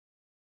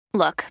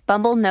Look,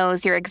 Bumble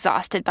knows you're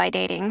exhausted by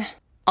dating.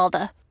 All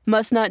the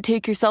must not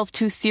take yourself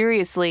too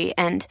seriously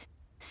and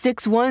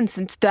 6'1"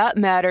 since that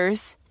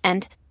matters.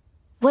 And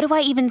what do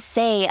I even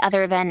say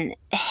other than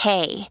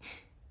hey?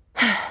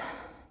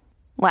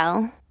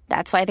 Well,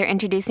 that's why they're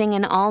introducing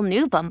an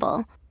all-new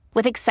Bumble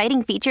with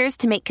exciting features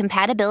to make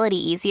compatibility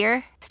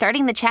easier,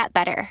 starting the chat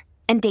better,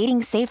 and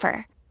dating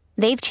safer.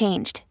 They've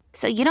changed,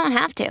 so you don't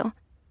have to.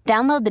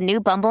 Download the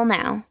new Bumble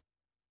now.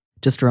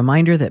 Just a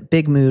reminder that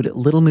Big Mood,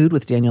 Little Mood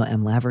with Daniel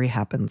M. Lavery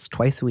happens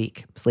twice a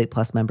week. Slate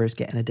Plus members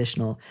get an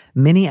additional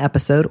mini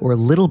episode or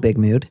Little Big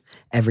Mood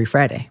every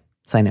Friday.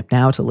 Sign up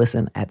now to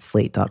listen at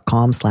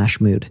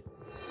slate.com/mood.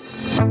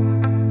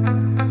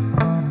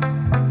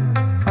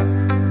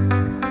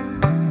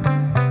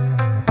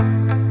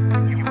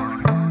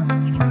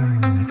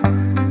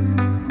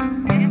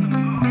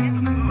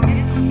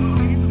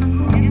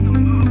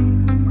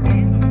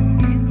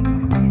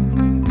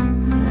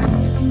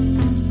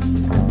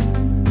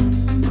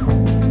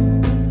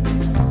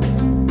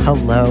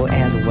 Hello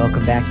and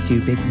welcome back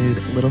to Big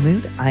Mood, Little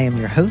Mood. I am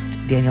your host,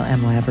 Daniel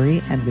M.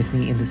 Lavery, and with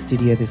me in the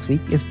studio this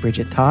week is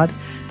Bridget Todd,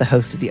 the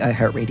host of the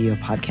iHeartRadio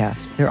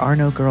podcast There Are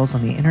No Girls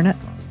on the Internet,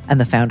 and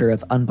the founder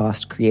of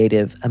Unbossed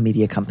Creative, a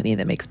media company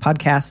that makes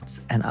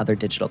podcasts and other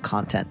digital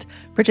content.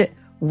 Bridget,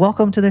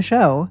 welcome to the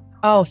show.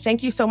 Oh,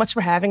 thank you so much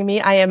for having me.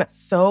 I am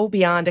so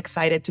beyond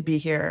excited to be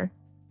here.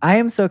 I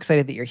am so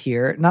excited that you're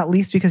here, not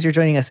least because you're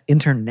joining us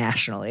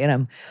internationally. And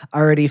I'm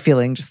already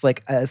feeling just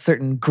like a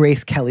certain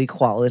Grace Kelly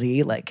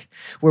quality. Like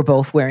we're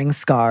both wearing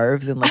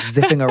scarves and like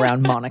zipping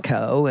around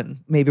Monaco. And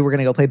maybe we're going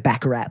to go play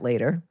Baccarat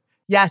later.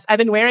 Yes, I've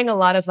been wearing a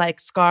lot of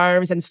like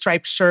scarves and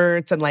striped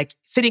shirts and like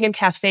sitting in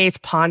cafes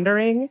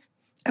pondering.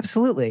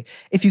 Absolutely.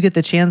 If you get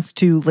the chance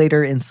to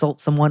later insult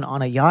someone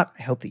on a yacht,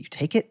 I hope that you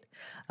take it.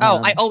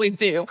 I always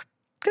do.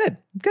 Good.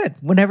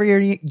 Whenever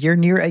you're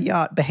near a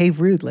yacht, behave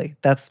rudely.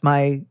 That's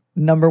my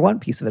number one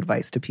piece of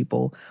advice to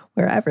people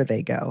wherever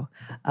they go.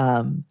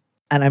 And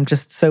I'm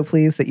just so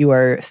pleased that you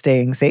are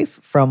staying safe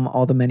from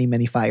all the many,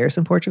 many fires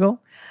in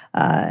Portugal.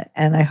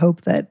 And I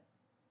hope that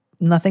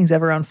nothing's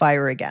ever on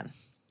fire again.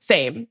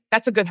 Same.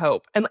 That's a good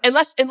hope. And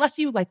unless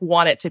you like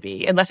want it to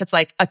be, unless it's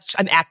like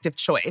an active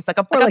choice,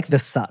 like the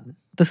sun.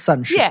 The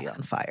sun should be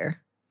on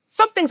fire.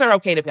 Some things are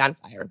okay to be on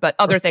fire, but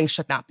other things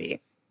should not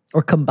be.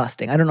 Or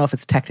combusting. I don't know if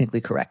it's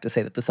technically correct to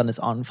say that the sun is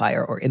on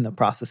fire or in the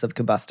process of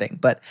combusting.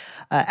 But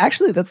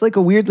actually, that's like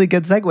a weirdly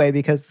good segue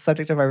because the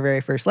subject of our very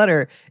first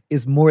letter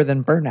is more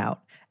than burnout.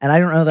 And I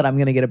don't know that I'm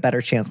going to get a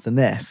better chance than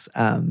this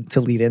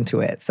to lead into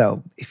it.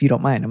 So if you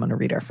don't mind, I'm going to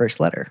read our first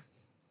letter.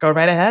 Go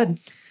right ahead.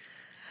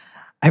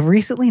 I've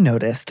recently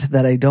noticed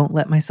that I don't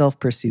let myself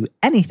pursue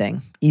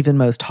anything, even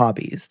most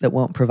hobbies, that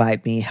won't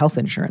provide me health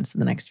insurance in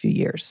the next few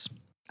years.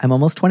 I'm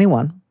almost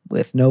 21.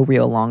 With no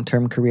real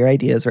long-term career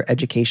ideas or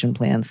education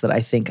plans that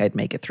I think I'd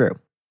make it through.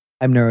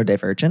 I'm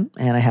neurodivergent,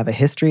 and I have a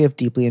history of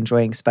deeply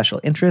enjoying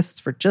special interests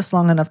for just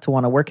long enough to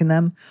want to work in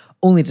them,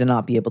 only to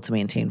not be able to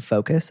maintain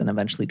focus and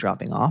eventually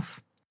dropping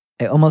off.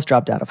 I almost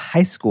dropped out of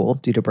high school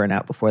due to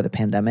burnout before the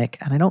pandemic,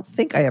 and I don't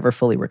think I ever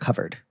fully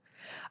recovered.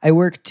 I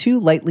work 2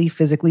 lightly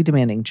physically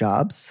demanding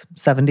jobs,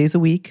 7 days a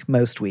week,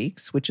 most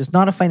weeks, which is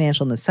not a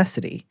financial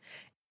necessity,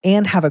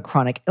 and have a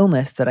chronic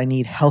illness that I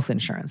need health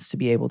insurance to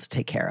be able to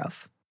take care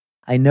of.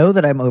 I know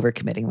that I'm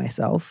overcommitting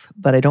myself,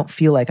 but I don't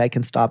feel like I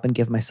can stop and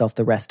give myself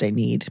the rest I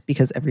need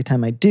because every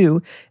time I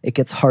do, it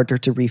gets harder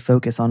to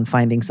refocus on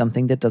finding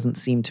something that doesn't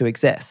seem to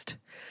exist.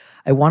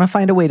 I want to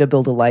find a way to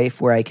build a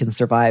life where I can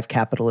survive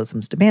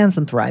capitalism's demands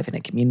and thrive in a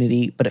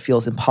community, but it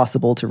feels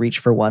impossible to reach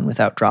for one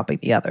without dropping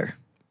the other.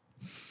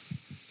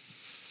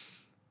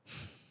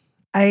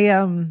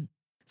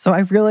 So I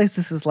realize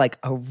this is like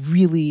a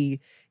really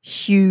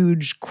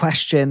huge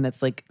question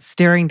that's like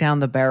staring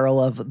down the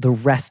barrel of the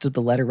rest of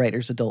the letter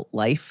writer's adult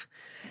life.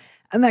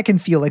 And that can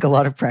feel like a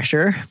lot of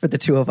pressure for the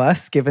two of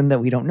us, given that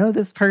we don't know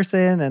this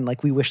person and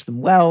like we wish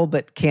them well,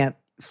 but can't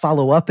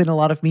follow up in a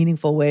lot of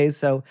meaningful ways.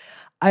 So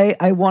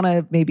I want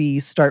to maybe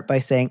start by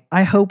saying,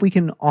 I hope we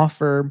can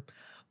offer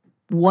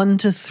 1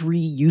 to 3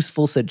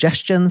 useful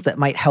suggestions that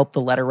might help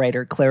the letter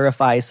writer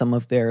clarify some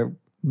of their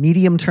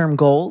medium-term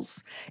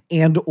goals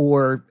and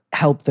or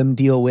help them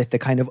deal with the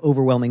kind of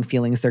overwhelming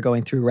feelings they're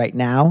going through right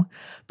now.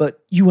 But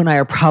you and I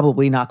are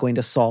probably not going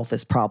to solve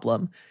this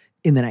problem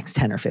in the next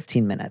 10 or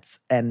 15 minutes.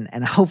 And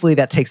hopefully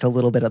that takes a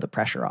little bit of the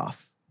pressure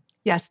off.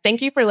 Yes,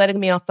 thank you for letting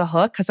me off the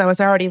hook because I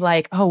was already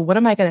like, oh, what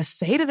am I going to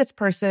say to this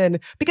person?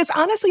 Because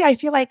honestly, I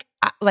feel like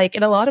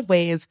in a lot of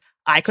ways,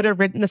 I could have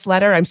written this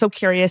letter. I'm so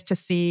curious to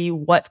see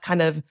what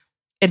kind of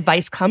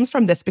advice comes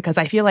from this because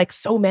I feel like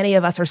so many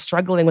of us are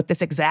struggling with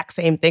this exact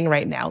same thing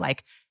right now.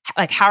 Like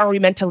how are we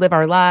meant to live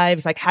our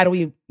lives? Like, how do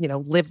we,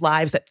 live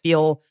lives that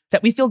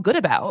we feel good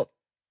about?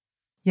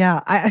 Yeah,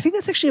 I think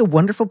that's actually a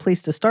wonderful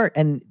place to start.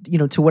 And,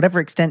 to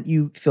whatever extent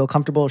you feel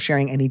comfortable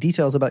sharing any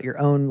details about your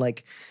own,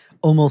 like,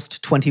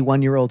 almost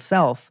 21-year-old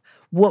self,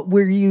 what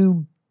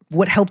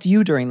helped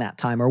you during that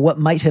time or what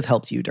might have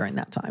helped you during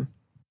that time?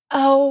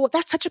 Oh,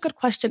 that's such a good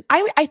question.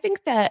 I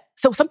think that,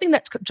 so something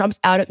that jumps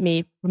out at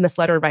me from this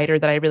letter writer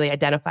that I really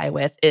identify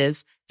with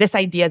is this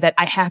idea that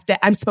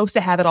I'm supposed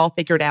to have it all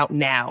figured out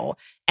now,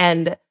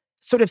 and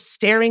sort of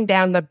staring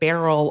down the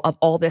barrel of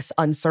all this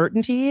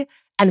uncertainty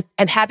and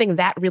having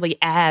that really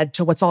add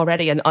to what's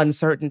already an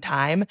uncertain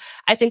time.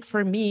 I think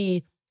for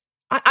me,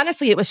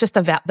 honestly, it was just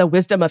the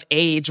wisdom of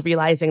age,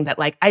 realizing that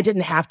like I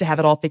didn't have to have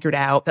it all figured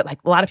out, that like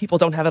a lot of people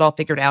don't have it all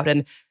figured out.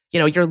 And,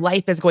 your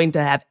life is going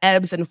to have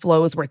ebbs and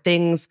flows where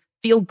things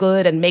feel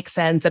good and make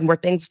sense and where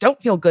things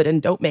don't feel good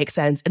and don't make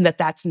sense, and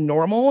that's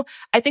normal.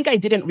 I think I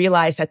didn't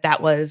realize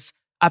that was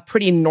a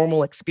pretty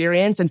normal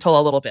experience until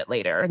a little bit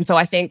later. And so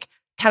I think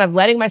kind of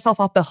letting myself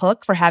off the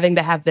hook for having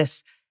to have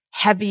this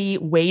heavy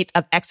weight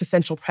of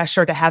existential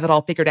pressure to have it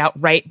all figured out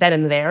right then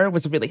and there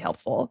was really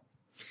helpful.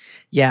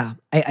 Yeah,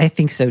 I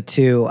think so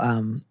too.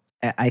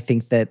 I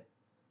think that,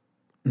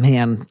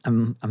 man,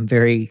 I'm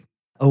very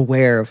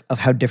aware of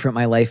how different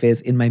my life is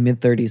in my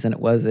mid-30s than it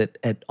was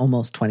at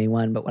almost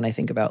 21. But when I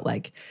think about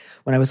like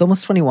when I was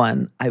almost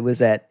 21, I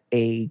was at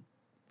a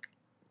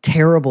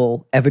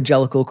terrible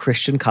evangelical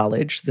Christian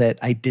college that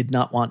I did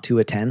not want to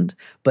attend,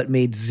 but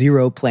made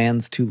zero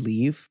plans to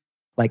leave.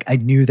 Like I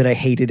knew that I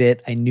hated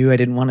it. I knew I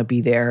didn't want to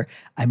be there.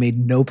 I made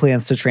no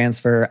plans to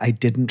transfer. I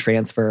didn't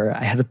transfer.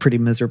 I had a pretty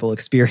miserable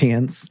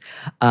experience.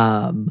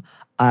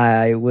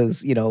 I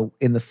was,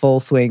 in the full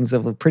swings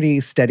of a pretty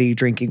steady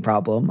drinking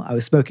problem. I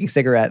was smoking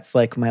cigarettes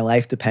like my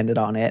life depended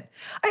on it.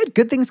 I had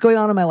good things going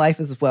on in my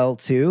life as well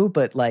too,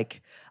 but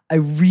like I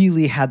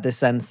really had the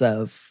sense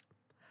of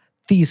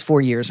these 4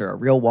 years are a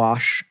real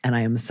wash, and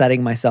I am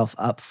setting myself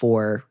up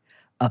for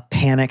a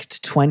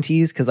panicked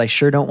 20s because I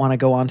sure don't want to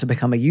go on to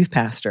become a youth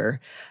pastor.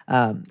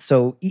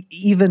 So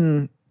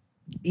even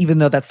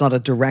though that's not a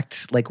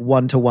direct like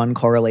one-to-one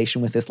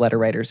correlation with this letter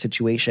writer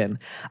situation,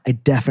 I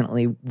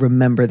definitely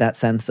remember that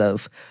sense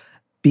of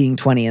being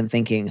 20 and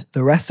thinking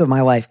the rest of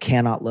my life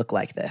cannot look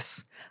like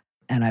this.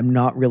 And I'm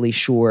not really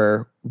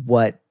sure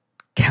what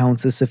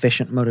counts as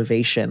sufficient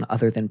motivation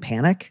other than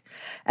panic.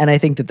 And I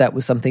think that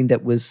was something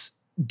that was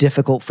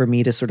difficult for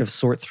me to sort of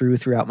sort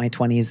throughout my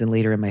 20s and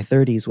later in my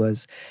 30s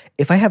was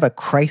if I have a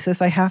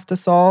crisis I have to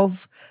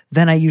solve,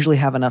 then I usually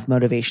have enough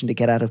motivation to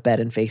get out of bed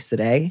and face the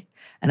day.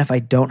 And if I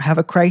don't have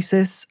a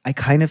crisis, I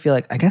kind of feel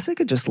like I guess I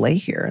could just lay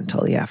here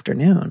until the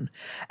afternoon.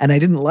 And I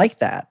didn't like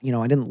that.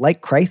 I didn't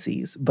like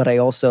crises, but I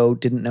also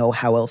didn't know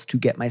how else to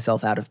get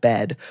myself out of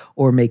bed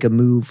or make a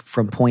move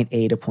from point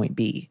A to point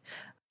B.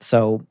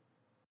 So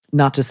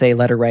not to say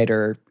letter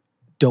writer,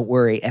 don't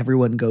worry,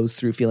 everyone goes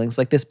through feelings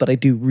like this, but I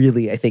do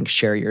really, I think,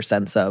 share your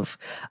sense of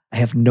I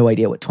have no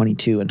idea what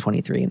 22 and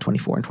 23 and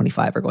 24 and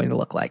 25 are going to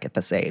look like at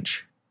this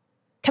age.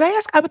 Can I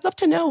ask, I would love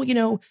to know,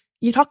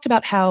 you talked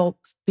about how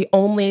the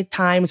only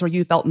times where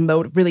you felt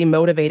really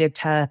motivated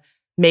to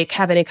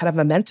have any kind of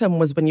momentum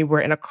was when you were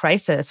in a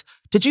crisis.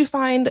 Did you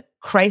find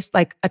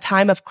like a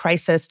time of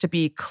crisis to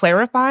be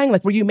clarifying?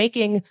 Like, were you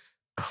making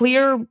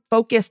clear,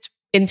 focused,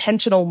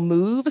 intentional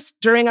moves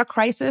during a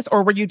crisis?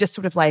 Or were you just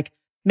sort of like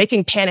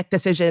making panic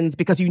decisions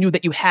because you knew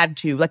that you had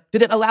to? Like,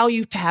 did it allow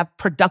you to have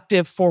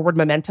productive forward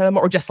momentum,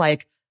 or just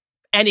like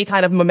any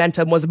kind of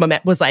momentum was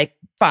like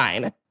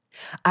fine?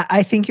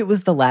 I think it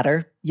was the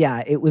latter.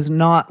 Yeah, it was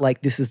not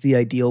like this is the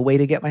ideal way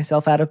to get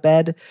myself out of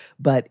bed,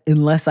 but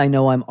unless I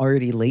know I'm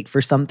already late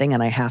for something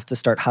and I have to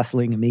start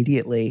hustling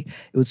immediately,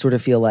 it would sort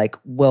of feel like,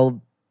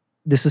 well,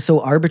 this is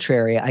so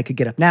arbitrary. I could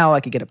get up now, I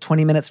could get up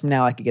 20 minutes from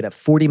now, I could get up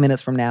 40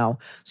 minutes from now.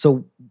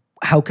 So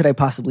how could I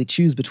possibly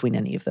choose between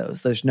any of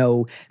those? There's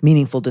no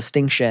meaningful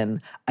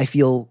distinction. I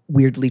feel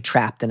weirdly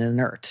trapped and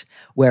inert.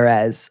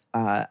 Whereas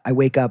I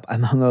wake up,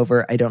 I'm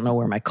hungover, I don't know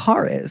where my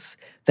car is.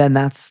 Then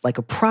that's like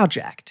a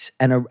project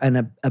and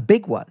a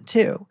big one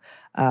too.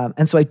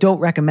 And so I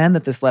don't recommend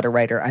that this letter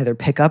writer either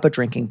pick up a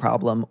drinking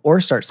problem or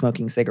start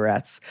smoking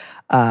cigarettes.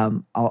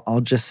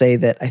 I'll just say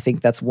that I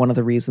think that's one of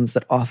the reasons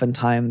that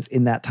oftentimes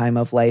in that time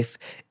of life,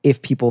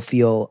 if people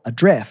feel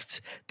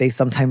adrift, they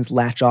sometimes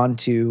latch on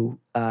to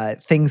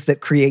things that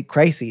create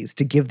crises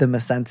to give them a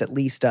sense at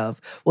least of,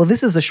 well,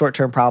 this is a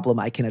short-term problem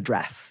I can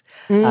address.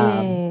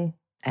 And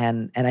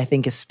I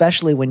think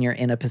especially when you're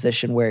in a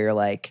position where you're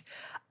like,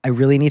 I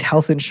really need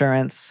health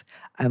insurance.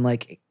 I'm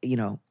like,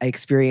 I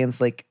experience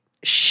like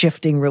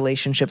shifting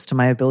relationships to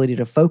my ability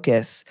to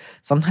focus.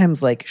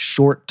 Sometimes like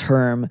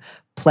short-term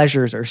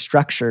pleasures or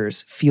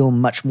structures feel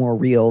much more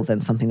real than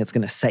something that's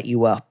going to set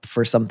you up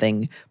for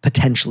something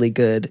potentially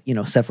good,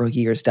 several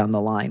years down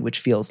the line, which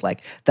feels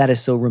like that is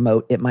so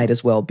remote. It might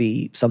as well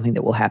be something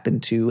that will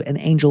happen to an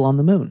angel on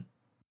the moon.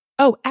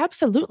 Oh,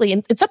 absolutely.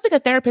 And something a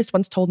therapist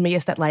once told me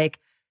is that like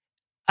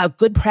a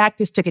good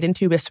practice to get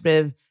into is sort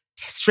of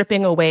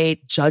stripping away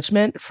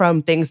judgment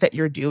from things that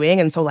you're doing.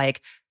 And so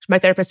like my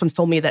therapist once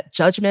told me that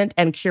judgment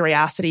and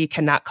curiosity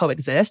cannot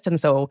coexist.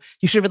 And so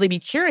you should really be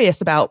curious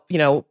about,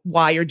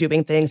 why you're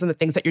doing things and the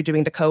things that you're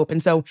doing to cope.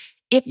 And so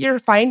if you're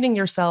finding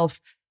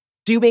yourself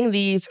doing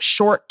these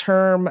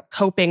short-term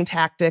coping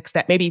tactics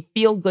that maybe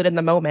feel good in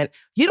the moment,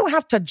 you don't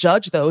have to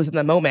judge those in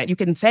the moment. You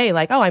can say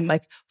like, oh, I'm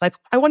like,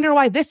 I wonder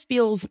why this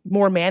feels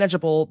more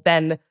manageable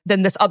than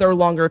this other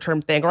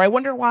longer-term thing. Or I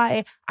wonder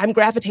why I'm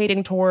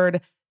gravitating toward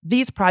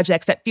these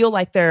projects that feel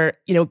like they're,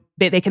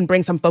 they can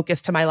bring some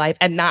focus to my life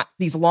and not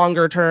these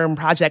longer-term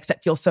projects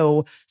that feel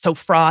so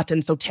fraught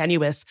and so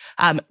tenuous.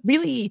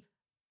 Really,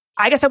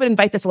 I guess I would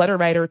invite this letter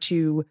writer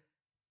to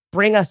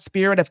bring a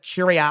spirit of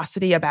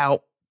curiosity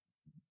about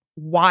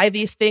why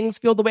these things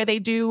feel the way they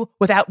do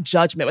without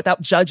judgment,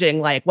 without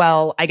judging like,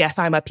 well, I guess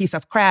I'm a piece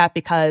of crap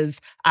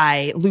because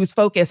I lose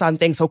focus on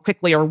things so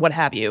quickly or what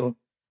have you.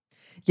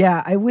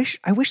 Yeah, I wish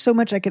so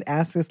much I could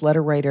ask this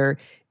letter writer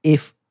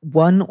if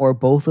one or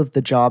both of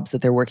the jobs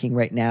that they're working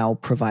right now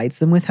provides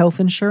them with health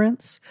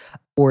insurance,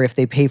 or if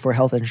they pay for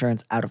health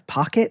insurance out of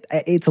pocket.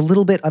 It's a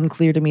little bit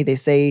unclear to me. They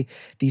say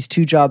these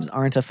two jobs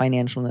aren't a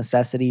financial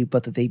necessity,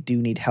 but that they do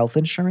need health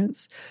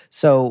insurance.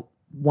 So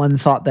one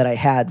thought that I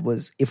had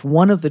was if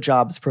one of the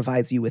jobs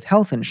provides you with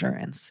health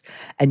insurance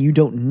and you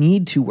don't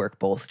need to work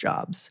both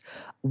jobs,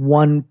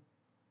 one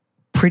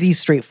pretty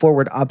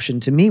straightforward option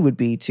to me would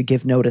be to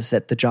give notice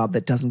at the job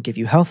that doesn't give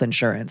you health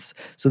insurance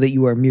so that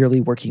you are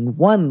merely working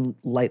one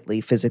lightly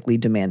physically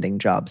demanding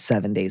job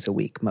 7 days a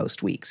week,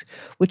 most weeks,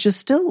 which is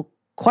still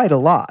quite a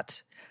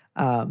lot.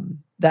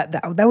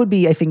 That would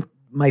be, I think,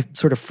 my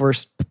sort of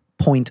first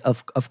point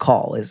of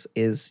call is,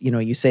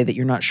 you say that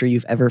you're not sure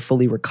you've ever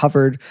fully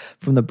recovered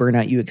from the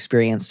burnout you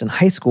experienced in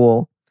high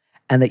school,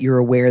 and that you're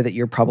aware that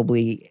you're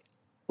probably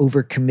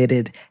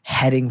overcommitted,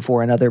 heading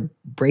for another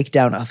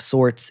breakdown of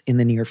sorts in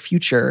the near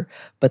future,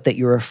 but that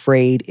you're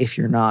afraid if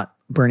you're not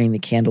burning the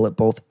candle at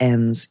both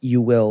ends,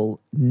 you will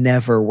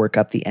never work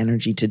up the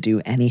energy to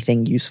do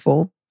anything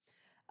useful.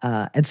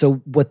 And so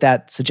what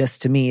that suggests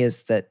to me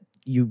is that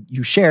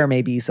you share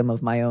maybe some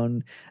of my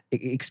own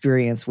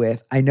experience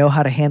with, I know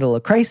how to handle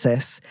a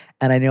crisis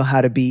and I know how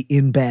to be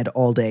in bed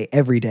all day,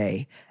 every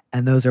day.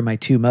 And those are my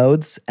two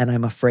modes. And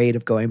I'm afraid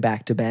of going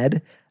back to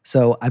bed.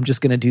 So I'm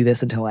just going to do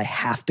this until I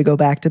have to go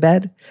back to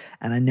bed.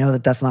 And I know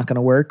that that's not going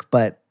to work,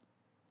 but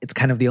it's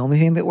kind of the only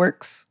thing that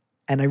works.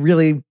 And I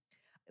really,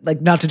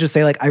 not to just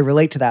say I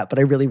relate to that, but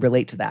I really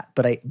relate to that.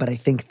 But I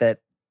think that,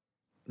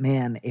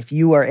 man, if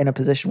you are in a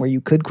position where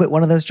you could quit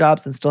one of those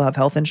jobs and still have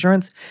health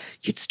insurance,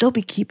 you'd still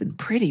be keeping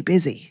pretty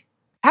busy.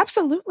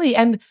 Absolutely.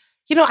 And,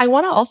 I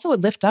want to also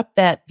lift up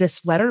that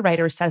this letter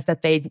writer says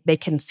that they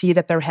can see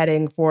that they're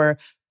heading for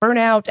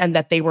burnout and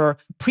that they were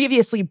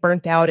previously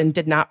burnt out and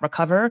did not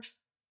recover.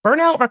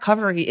 Burnout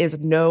recovery is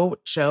no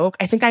joke.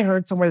 I think I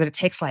heard somewhere that it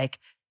takes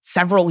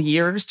several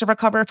years to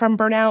recover from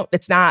burnout.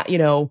 It's not,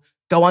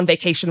 go on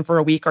vacation for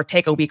a week or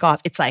take a week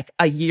off. It's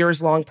a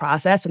years-long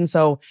process. And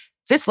so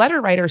this letter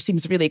writer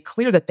seems really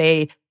clear that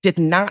they did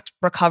not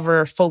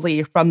recover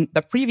fully from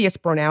the previous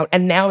burnout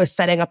and now is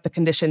setting up the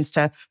conditions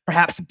to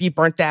perhaps be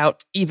burnt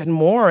out even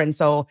more. And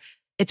so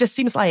it just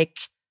seems like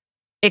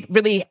it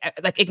really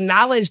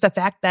acknowledge the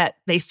fact that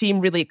they seem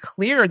really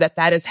clear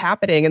that is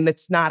happening and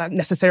it's not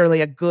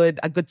necessarily a good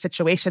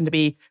situation to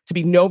be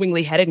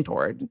knowingly heading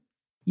toward.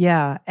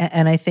 Yeah.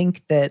 And I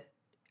think that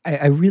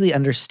I really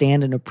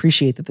understand and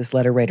appreciate that this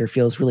letter writer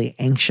feels really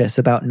anxious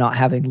about not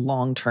having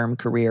long-term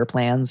career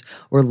plans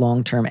or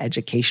long-term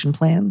education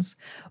plans.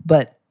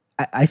 But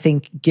I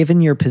think given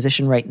your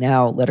position right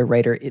now, letter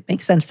writer, it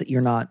makes sense that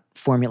you're not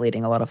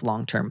formulating a lot of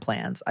long-term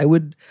plans. I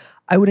would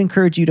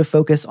encourage you to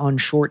focus on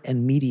short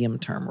and medium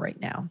term right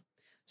now.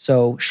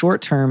 So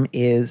short term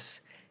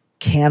is,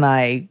 can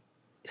I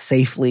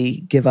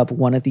safely give up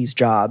one of these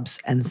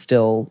jobs and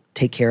still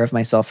take care of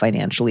myself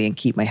financially and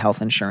keep my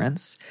health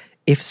insurance?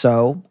 If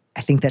so,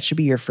 I think that should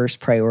be your first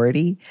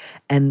priority.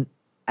 And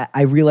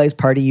I realize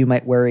part of you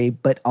might worry,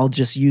 but I'll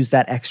just use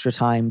that extra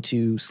time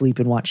to sleep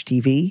and watch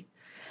TV.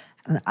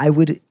 And I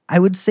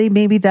would say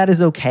maybe that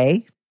is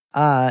okay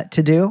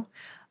to do,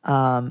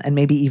 and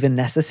maybe even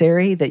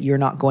necessary, that you're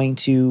not going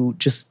to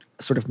just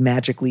sort of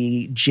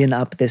magically gin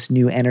up this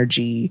new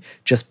energy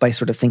just by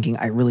sort of thinking,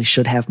 I really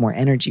should have more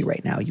energy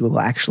right now. You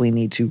will actually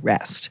need to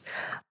rest.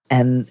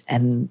 And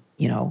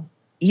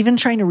even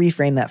trying to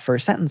reframe that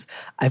first sentence,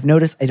 I've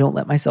noticed I don't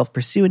let myself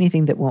pursue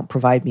anything that won't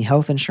provide me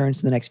health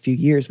insurance in the next few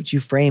years, which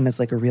you frame as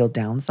a real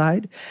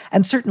downside.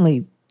 And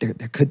certainly there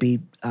could be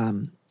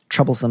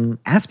troublesome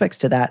aspects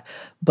to that.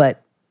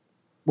 But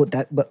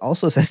what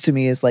also says to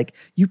me is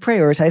you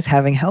prioritize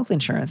having health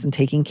insurance and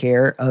taking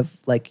care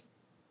of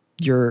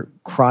your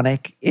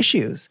chronic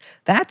issues.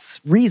 That's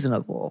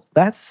reasonable.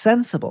 That's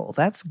sensible.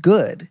 That's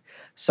good.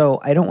 So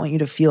I don't want you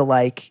to feel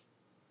like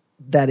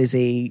that is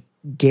a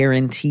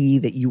guarantee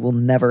that you will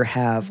never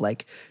have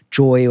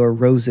joy or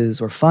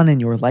roses or fun in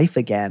your life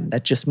again.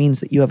 That just means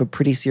that you have a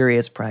pretty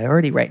serious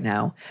priority right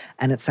now.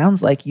 And it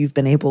sounds like you've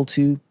been able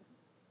to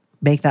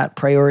make that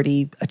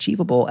priority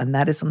achievable. And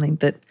that is something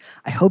that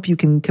I hope you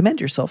can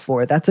commend yourself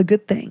for. That's a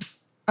good thing.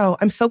 Oh,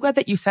 I'm so glad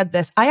that you said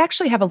this. I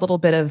actually have a little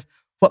bit of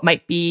what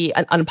might be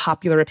an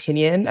unpopular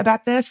opinion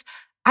about this.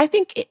 I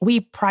think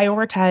we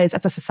prioritize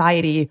as a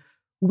society,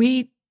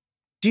 we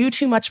do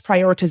too much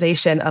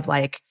prioritization of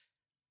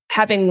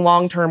having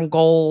long-term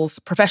goals,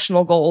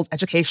 professional goals,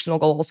 educational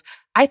goals.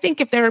 I think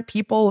if there are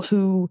people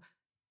who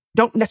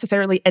don't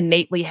necessarily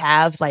innately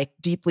have like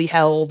deeply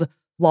held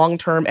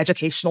long-term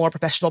educational or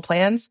professional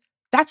plans,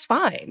 that's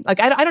fine. Like,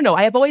 I don't know.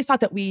 I have always thought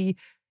that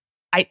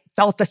I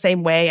felt the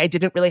same way. I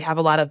didn't really have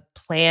a lot of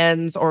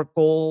plans or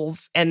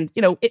goals. And,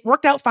 it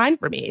worked out fine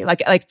for me.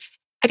 Like, I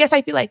guess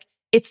I feel like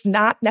it's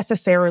not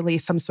necessarily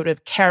some sort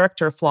of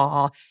character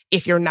flaw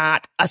if you're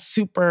not a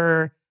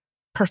super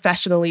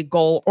professionally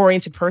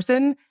goal-oriented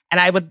person. And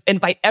I would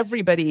invite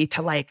everybody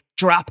to like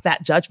drop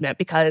that judgment,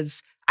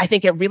 because I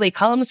think it really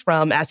comes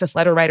from, as this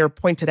letter writer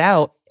pointed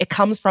out, it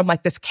comes from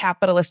like this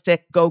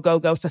capitalistic go, go,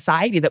 go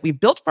society that we've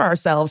built for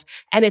ourselves.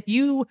 And if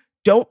you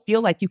don't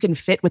feel like you can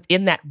fit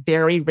within that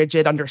very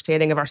rigid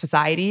understanding of our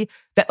society,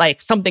 that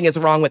like something is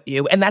wrong with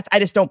you. And I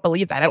just don't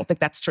believe that. I don't think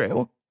that's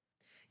true.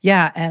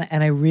 Yeah,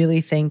 and I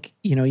really think,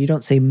 you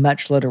don't say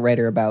much, letter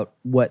writer, about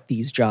what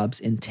these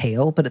jobs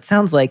entail, but it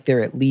sounds like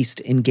they're at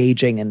least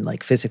engaging and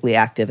like physically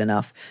active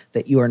enough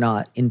that you are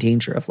not in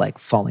danger of like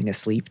falling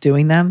asleep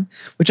doing them,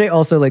 which I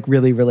also like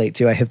really relate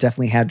to. I have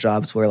definitely had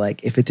jobs where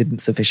like if it didn't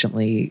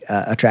sufficiently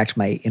attract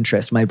my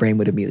interest, my brain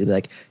would immediately be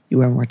like,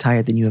 you are more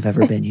tired than you have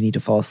ever been. You need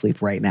to fall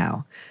asleep right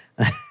now.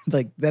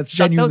 Like that's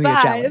genuinely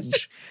a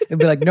challenge. It'd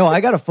be like, no,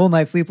 I got a full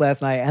night's sleep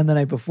last night and the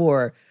night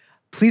before.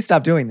 Please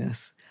stop doing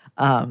this.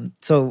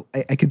 So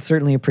I can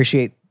certainly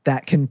appreciate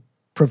that can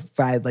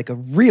provide like a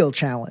real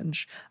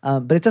challenge.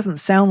 But it doesn't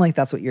sound like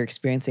that's what you're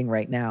experiencing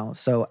right now.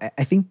 So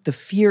I think the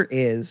fear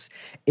is,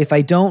 if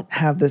I don't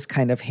have this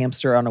kind of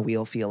hamster on a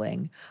wheel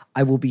feeling,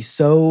 I will be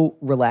so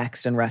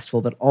relaxed and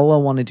restful that all I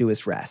want to do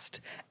is rest.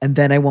 And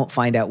then I won't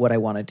find out what I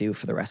want to do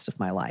for the rest of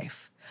my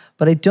life.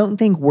 But I don't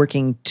think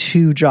working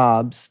two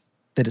jobs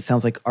that it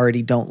sounds like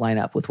already don't line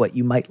up with what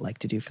you might like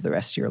to do for the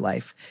rest of your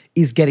life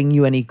is getting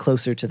you any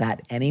closer to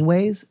that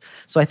anyways.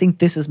 So I think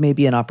this is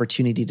maybe an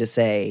opportunity to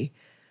say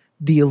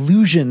the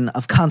illusion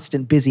of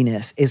constant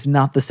busyness is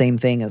not the same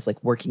thing as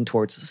like working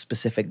towards a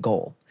specific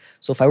goal.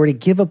 So if I were to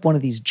give up one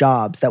of these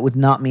jobs, that would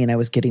not mean I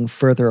was getting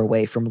further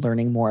away from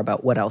learning more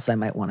about what else I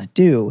might want to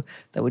do.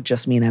 That would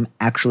just mean I'm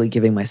actually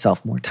giving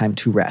myself more time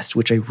to rest,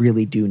 which I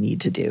really do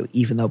need to do,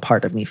 even though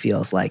part of me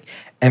feels like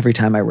every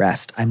time I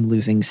rest, I'm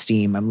losing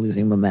steam, I'm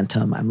losing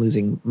momentum, I'm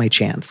losing my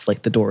chance,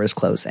 like the door is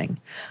closing.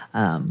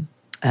 And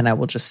I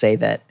will just say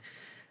that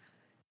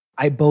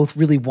I both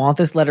really want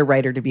this letter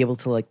writer to be able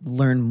to like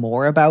learn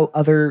more about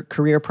other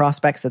career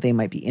prospects that they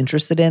might be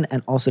interested in,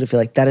 and also to feel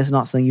like that is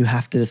not something you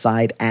have to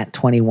decide at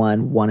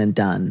 21, one and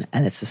done,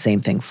 and it's the same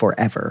thing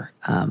forever.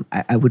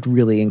 I would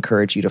really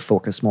encourage you to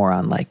focus more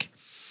on like,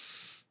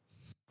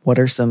 what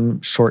are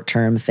some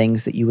short-term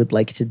things that you would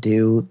like to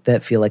do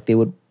that feel like they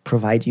would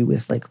provide you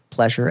with like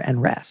pleasure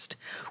and rest?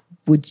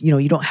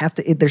 You don't have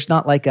to, there's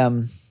not like,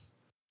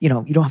 you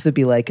don't have to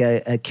be like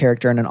a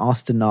character in an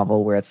Austen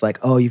novel where it's like,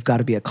 oh, you've got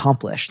to be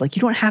accomplished. Like,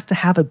 you don't have to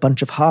have a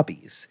bunch of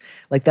hobbies.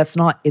 Like, that's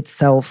not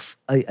itself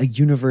a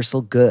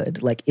universal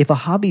good. Like, if a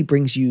hobby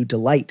brings you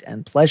delight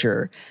and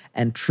pleasure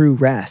and true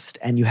rest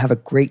and you have a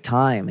great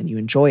time and you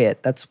enjoy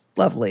it, that's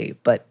lovely.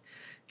 But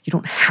you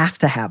don't have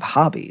to have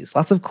hobbies.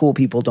 Lots of cool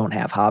people don't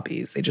have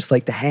hobbies. They just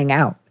like to hang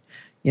out,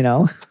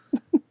 Yeah,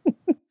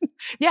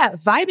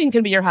 vibing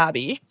can be your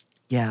hobby.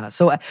 Yeah.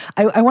 So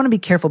I want to be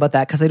careful about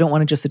that, because I don't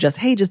want to just suggest,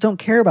 hey, just don't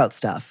care about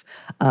stuff.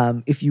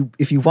 If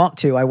you want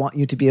to, I want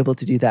you to be able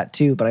to do that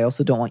too. But I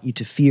also don't want you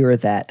to fear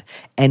that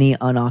any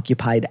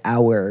unoccupied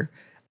hour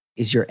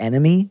is your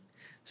enemy,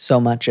 so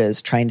much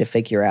as trying to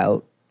figure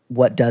out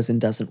what does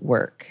and doesn't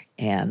work.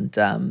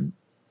 And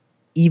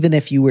even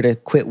if you were to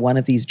quit one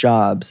of these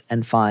jobs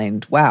and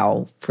find,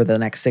 wow, for the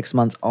next 6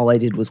 months, all I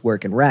did was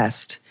work and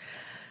rest,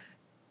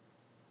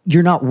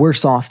 you're not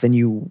worse off than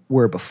you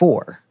were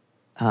before.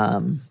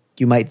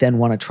 You might then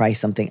want to try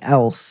something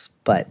else,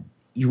 but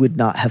you would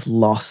not have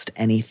lost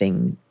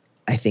anything,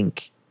 I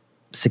think,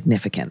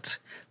 significant.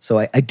 So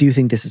I do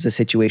think this is a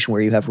situation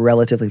where you have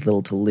relatively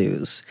little to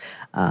lose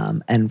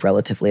and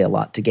relatively a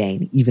lot to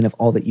gain, even if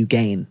all that you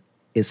gain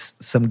is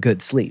some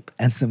good sleep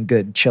and some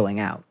good chilling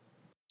out.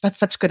 That's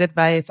such good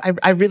advice.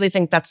 I really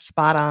think that's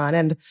spot on.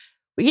 And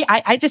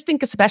I just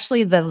think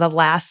especially the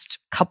last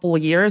couple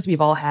of years we've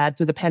all had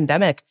through the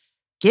pandemic,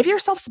 give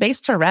yourself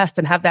space to rest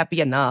and have that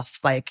be enough.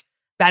 Like,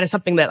 that is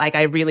something that like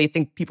I really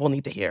think people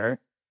need to hear.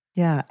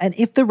 Yeah. And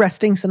if the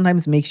resting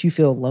sometimes makes you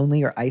feel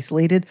lonely or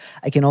isolated,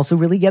 I can also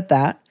really get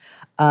that.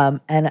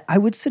 And I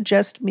would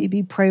suggest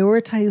maybe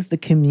prioritize the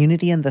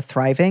community and the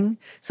thriving,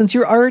 since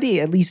you're already,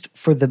 at least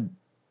for the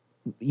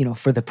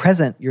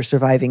present, you're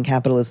surviving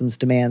capitalism's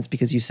demands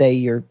because you say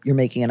you're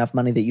making enough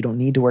money that you don't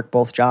need to work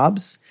both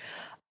jobs.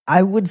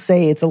 I would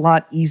say it's a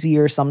lot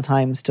easier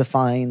sometimes to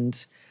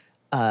find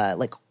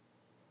like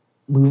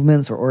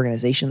movements or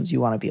organizations you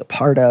want to be a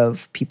part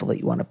of, people that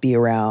you want to be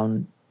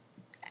around,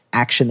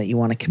 action that you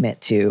want to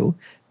commit to,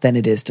 than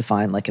it is to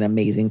find like an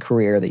amazing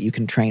career that you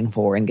can train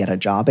for and get a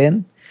job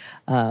in.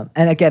 And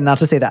again, not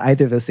to say that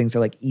either of those things are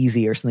like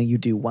easy or something you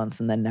do once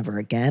and then never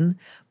again,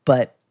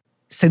 but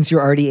since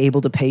you're already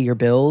able to pay your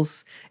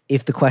bills,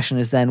 if the question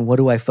is then, what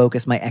do I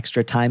focus my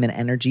extra time and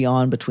energy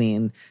on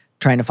between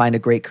trying to find a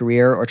great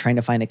career or trying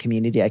to find a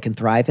community I can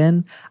thrive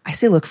in, I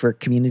say look for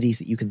communities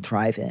that you can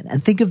thrive in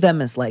and think of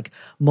them as like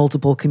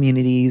multiple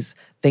communities,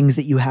 things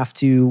that you have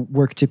to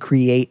work to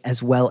create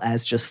as well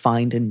as just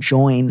find and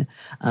join,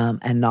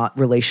 and not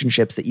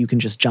relationships that you can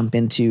just jump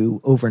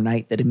into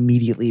overnight that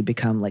immediately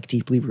become like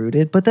deeply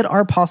rooted, but that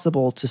are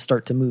possible to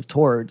start to move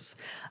towards.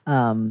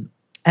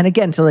 And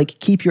again, to like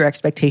keep your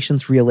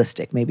expectations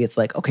realistic. Maybe it's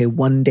like, okay,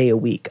 1 day a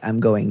week,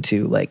 I'm going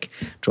to like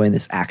join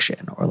this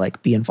action or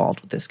like be involved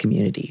with this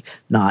community.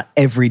 Not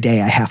every day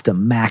I have to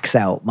max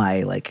out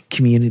my like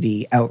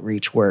community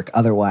outreach work.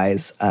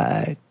 Otherwise,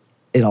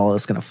 it all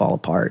is going to fall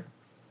apart.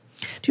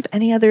 Do you have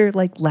any other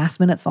like last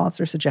minute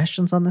thoughts or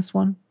suggestions on this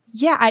one?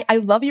 Yeah, I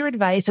love your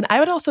advice. And I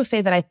would also say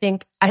that I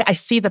think I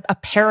see a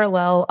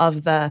parallel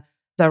of the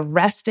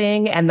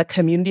resting and the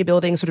community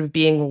building sort of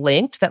being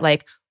linked, that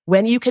like,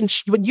 when you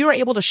are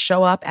able to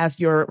show up as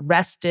your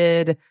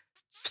rested,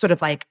 sort of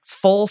like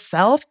full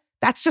self,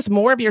 that's just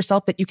more of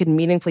yourself that you can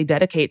meaningfully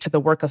dedicate to the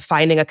work of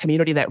finding a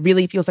community that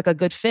really feels like a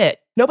good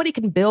fit. Nobody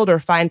can build or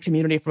find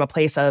community from a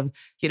place of,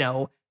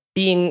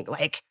 being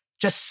like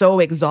just so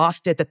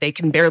exhausted that they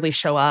can barely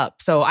show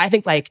up. So I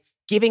think like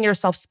giving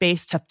yourself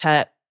space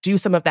to do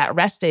some of that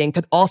resting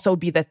could also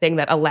be the thing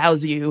that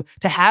allows you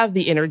to have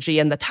the energy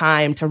and the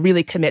time to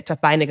really commit to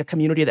finding a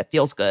community that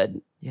feels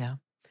good. Yeah.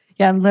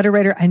 Yeah, and letter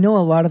writer, I know a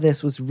lot of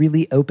this was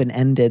really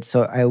open-ended,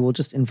 so I will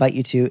just invite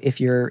you to, if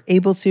you're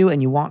able to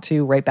and you want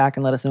to, write back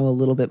and let us know a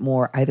little bit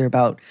more, either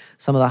about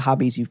some of the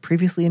hobbies you've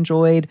previously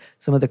enjoyed,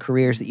 some of the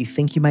careers that you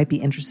think you might be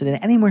interested in,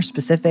 any more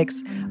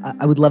specifics.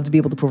 I would love to be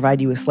able to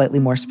provide you with slightly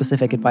more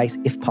specific advice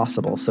if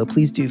possible, so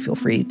please do feel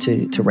free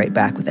to write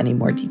back with any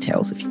more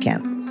details if you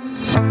can.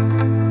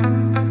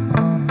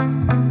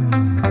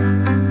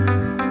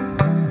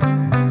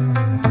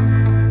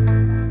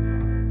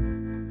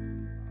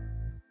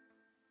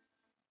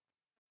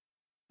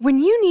 When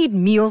you need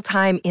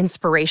mealtime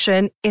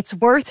inspiration, it's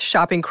worth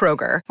shopping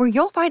Kroger, where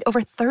you'll find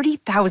over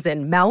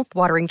 30,000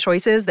 mouth-watering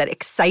choices that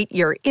excite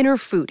your inner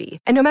foodie.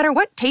 And no matter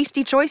what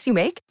tasty choice you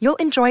make, you'll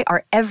enjoy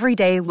our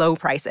everyday low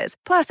prices,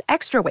 plus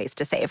extra ways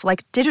to save,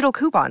 like digital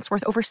coupons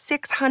worth over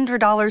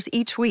 $600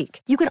 each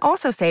week. You can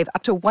also save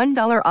up to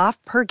 $1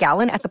 off per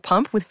gallon at the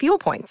pump with fuel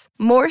points.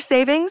 More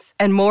savings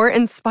and more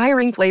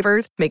inspiring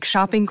flavors make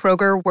shopping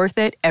Kroger worth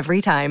it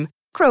every time.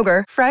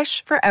 Kroger,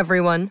 fresh for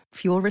everyone.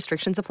 Fuel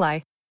restrictions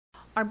apply.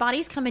 Our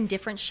bodies come in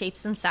different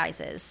shapes and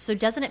sizes, so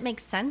doesn't it make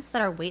sense that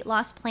our weight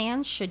loss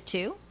plans should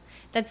too?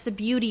 That's the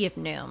beauty of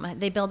Noom.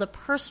 They build a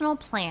personal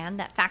plan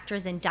that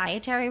factors in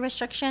dietary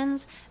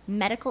restrictions,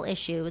 medical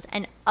issues,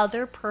 and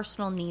other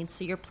personal needs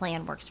so your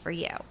plan works for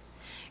you.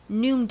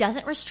 Noom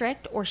doesn't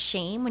restrict or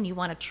shame when you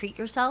want to treat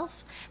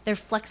yourself. Their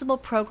flexible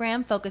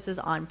program focuses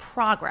on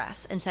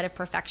progress instead of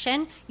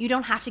perfection. You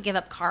don't have to give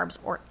up carbs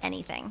or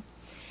anything.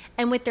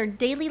 And with their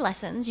daily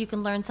lessons, you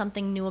can learn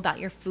something new about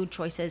your food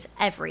choices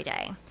every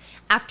day.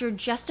 After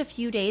just a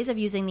few days of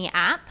using the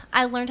app,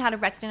 I learned how to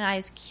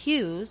recognize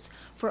cues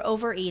for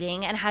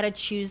overeating and how to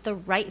choose the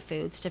right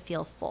foods to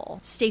feel full.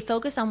 Stay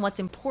focused on what's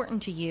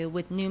important to you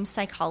with Noom's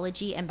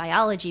psychology and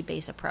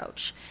biology-based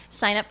approach.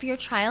 Sign up for your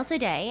trial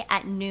today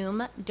at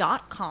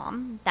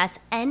Noom.com. That's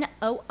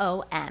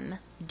Noom.com.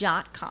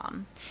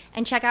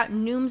 And check out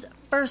Noom's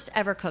first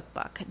ever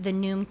cookbook, The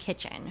Noom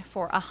Kitchen,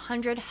 for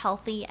 100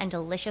 healthy and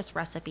delicious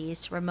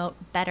recipes to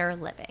promote better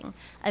living.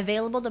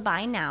 Available to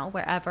buy now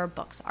wherever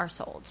books are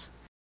sold.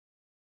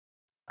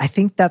 I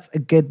think that's a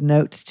good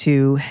note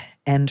to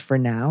end for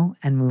now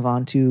and move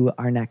on to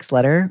our next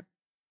letter,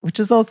 which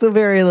is also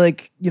very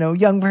like,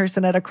 young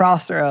person at a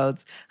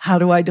crossroads. How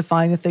do I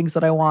define the things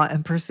that I want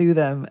and pursue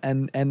them?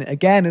 And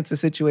again, it's a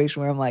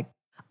situation where I'm like,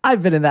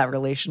 I've been in that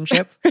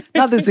relationship,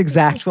 not this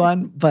exact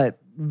one, but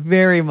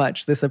very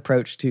much this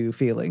approach to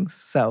feelings.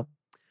 So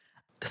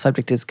the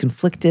subject is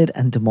conflicted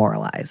and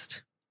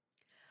demoralized.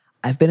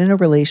 I've been in a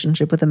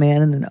relationship with a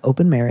man in an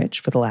open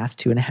marriage for the last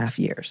 2.5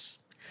 years.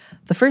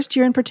 The first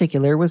year in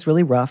particular was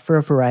really rough for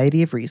a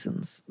variety of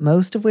reasons,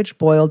 most of which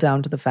boiled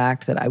down to the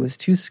fact that I was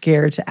too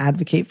scared to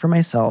advocate for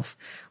myself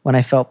when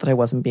I felt that I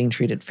wasn't being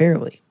treated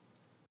fairly.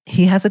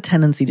 He has a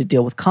tendency to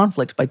deal with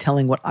conflict by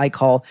telling what I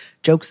call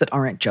jokes that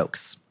aren't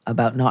jokes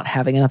about not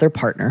having another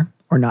partner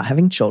or not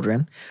having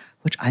children,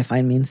 which I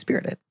find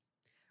mean-spirited.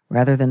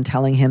 Rather than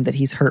telling him that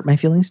he's hurt my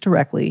feelings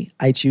directly,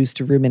 I choose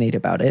to ruminate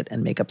about it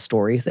and make up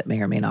stories that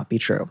may or may not be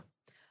true.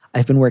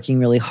 I've been working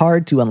really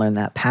hard to unlearn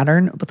that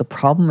pattern, but the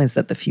problem is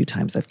that the few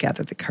times I've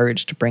gathered the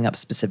courage to bring up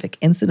specific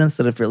incidents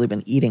that have really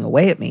been eating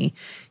away at me,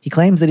 he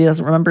claims that he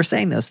doesn't remember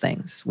saying those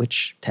things,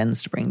 which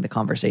tends to bring the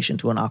conversation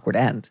to an awkward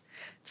end.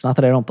 It's not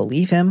that I don't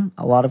believe him.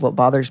 A lot of what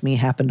bothers me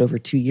happened over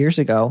 2 years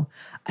ago.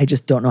 I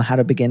just don't know how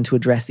to begin to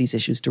address these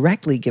issues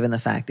directly, given the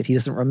fact that he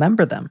doesn't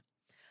remember them.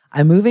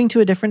 I'm moving to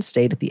a different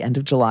state at the end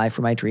of July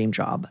for my dream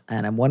job,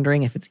 and I'm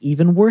wondering if it's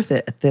even worth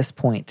it at this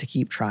point to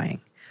keep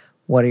trying.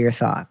 What are your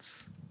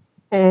thoughts?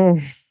 Hello,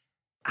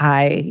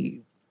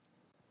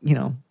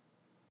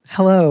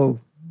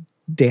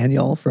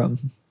 Daniel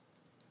from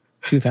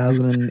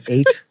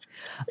 2008.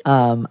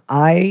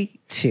 I,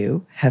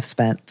 too, have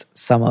spent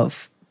some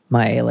of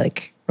my,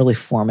 really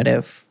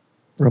formative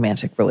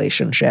romantic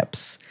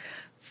relationships,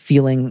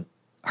 feeling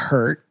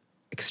hurt,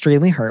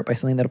 extremely hurt by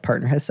something that a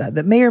partner has said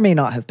that may or may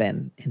not have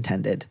been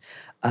intended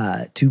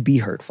to be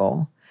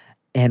hurtful.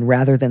 And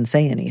rather than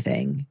say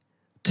anything,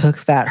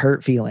 took that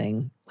hurt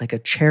feeling like a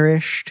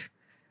cherished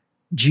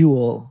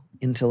jewel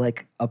into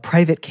like a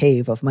private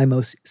cave of my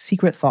most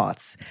secret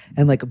thoughts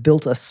and like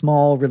built a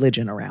small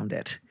religion around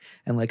it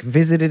and like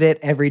visited it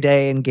every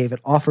day and gave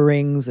it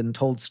offerings and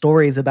told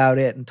stories about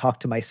it and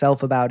talked to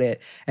myself about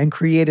it and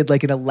created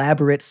like an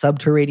elaborate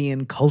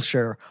subterranean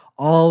culture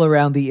all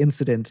around the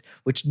incident,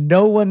 which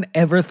no one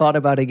ever thought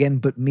about again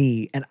but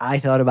me. And I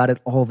thought about it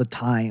all the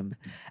time.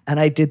 And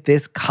I did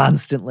this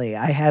constantly.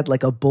 I had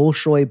like a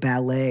Bolshoi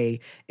ballet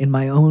in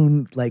my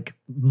own like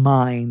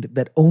mind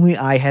that only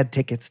I had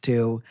tickets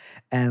to.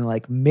 And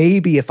like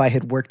maybe if I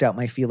had worked out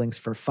my feelings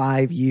for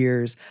 5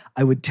 years,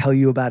 I would tell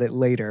you about it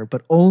later,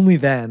 but only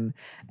then.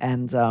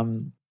 And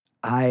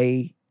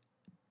I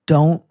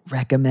don't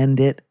recommend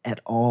it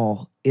at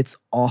all. It's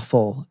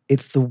awful.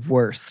 It's the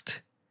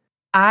worst.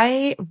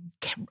 I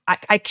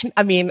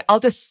mean, I'll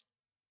just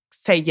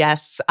say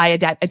yes. I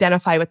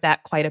identify with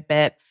that quite a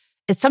bit.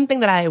 It's something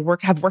that I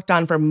have worked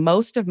on for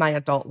most of my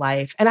adult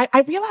life. And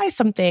I realized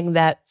something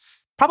that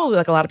probably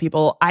like a lot of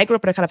people, I grew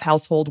up in a kind of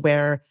household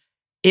where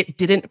it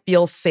didn't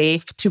feel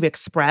safe to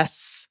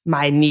express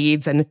my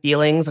needs and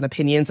feelings and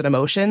opinions and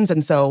emotions.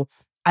 And so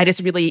I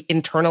just really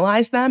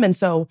internalized them. And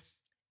so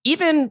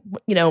even,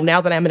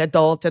 now that I'm an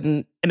adult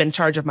and am in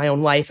charge of my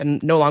own life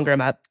and no longer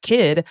am a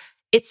kid,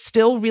 it's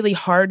still really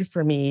hard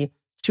for me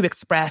to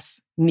express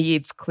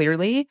needs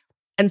clearly.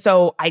 And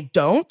so I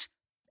don't,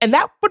 and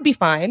that would be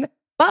fine.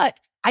 But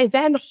I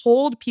then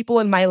hold people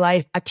in my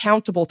life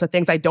accountable to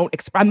things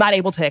I'm not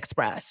able to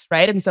express,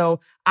 right? And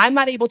so I'm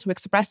not able to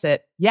express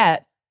it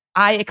yet.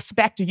 I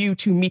expect you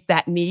to meet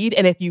that need.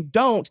 And if you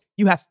don't,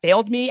 you have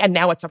failed me. And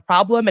now it's a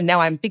problem. And now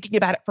I'm thinking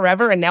about it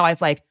forever. And now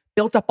I've like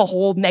built up a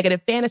whole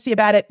negative fantasy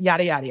about it,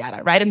 yada, yada,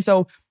 yada, right? And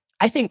so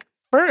I think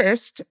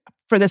first,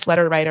 for this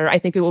letter writer, I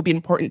think it will be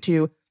important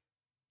to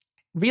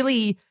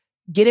really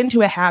get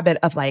into a habit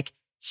of like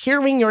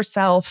hearing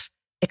yourself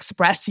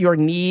express your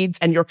needs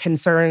and your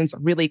concerns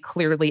really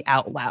clearly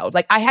out loud.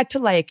 Like I had to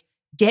like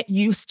get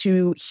used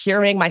to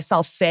hearing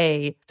myself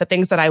say the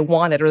things that I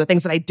wanted or the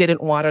things that I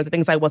didn't want or the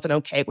things I wasn't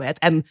okay with,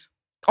 and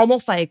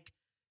almost like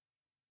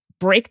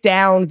break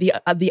down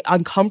the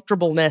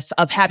uncomfortableness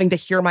of having to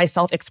hear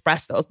myself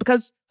express those.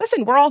 Because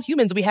listen, we're all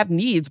humans. We have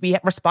needs. We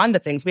respond to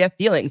things. We have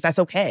feelings. That's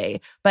okay.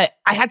 But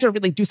I had to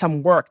really do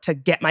some work to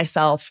get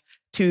myself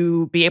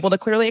to be able to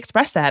clearly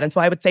express that. And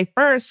so I would say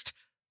first,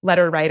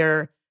 letter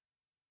writer,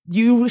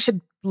 you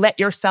should let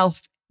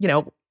yourself,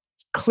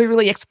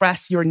 clearly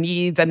express your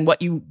needs and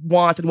what you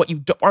want and what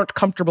you aren't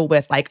comfortable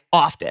with, like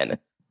often.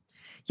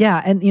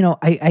 Yeah. And,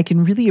 I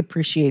can really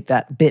appreciate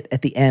that bit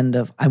at the end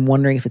of, I'm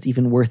wondering if it's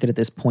even worth it at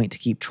this point to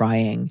keep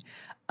trying.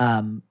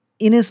 In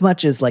as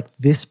much as like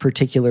this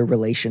particular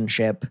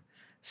relationship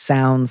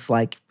sounds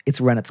like it's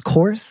run its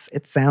course.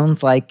 It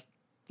sounds like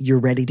you're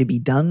ready to be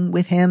done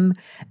with him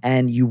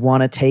and you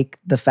want to take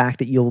the fact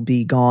that you'll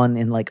be gone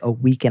in like a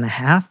week and a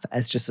half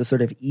as just a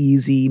sort of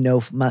easy,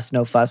 no muss,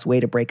 no fuss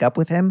way to break up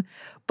with him.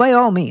 By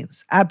all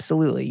means,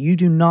 absolutely. You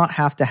do not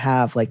have to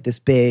have like this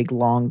big,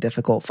 long,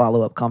 difficult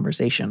follow-up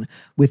conversation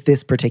with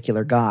this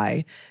particular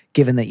guy,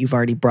 given that you've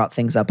already brought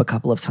things up a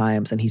couple of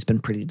times and he's been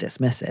pretty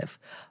dismissive.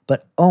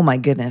 But oh my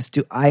goodness,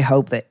 do I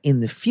hope that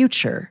in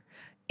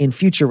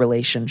future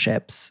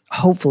relationships,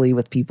 hopefully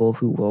with people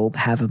who will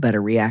have a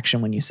better reaction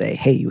when you say,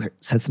 hey, you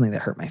said something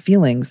that hurt my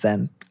feelings,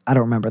 then I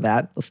don't remember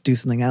that. Let's do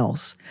something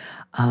else.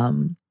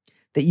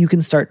 That you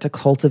can start to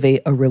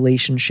cultivate a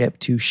relationship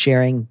to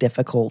sharing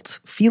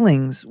difficult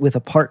feelings with a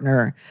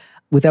partner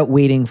without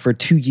waiting for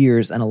 2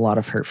 years and a lot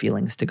of hurt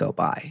feelings to go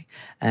by.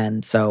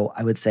 And so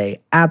I would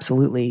say,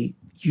 absolutely,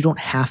 you don't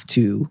have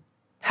to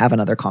have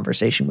another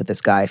conversation with this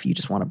guy if you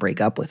just want to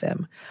break up with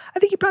him. I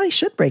think you probably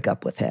should break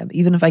up with him.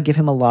 Even if I give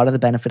him a lot of the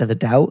benefit of the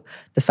doubt,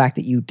 the fact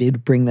that you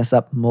did bring this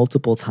up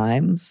multiple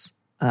times,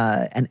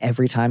 and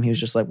every time he was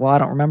just like, well, I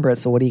don't remember it,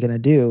 so what are you going to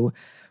do?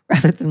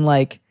 Rather than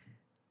like,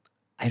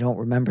 I don't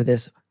remember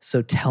this,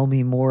 so tell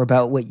me more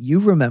about what you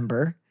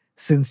remember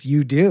since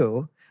you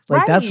do. Like,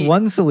 right. That's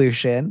one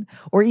solution.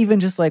 Or even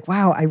just like,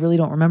 wow, I really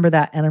don't remember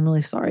that, and I'm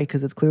really sorry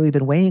because it's clearly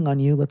been weighing on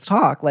you. Let's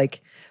talk.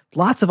 Like,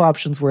 lots of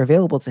options were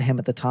available to him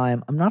at the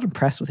time. I'm not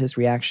impressed with his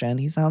reaction.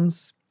 He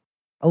sounds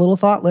a little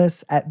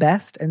thoughtless at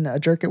best and a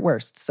jerk at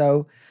worst.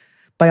 So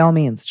by all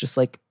means, just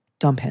like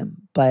dump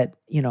him. But,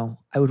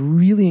 I would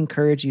really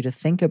encourage you to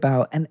think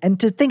about, and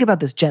to think about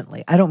this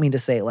gently. I don't mean to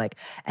say like,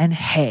 and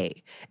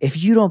hey,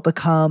 if you don't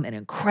become an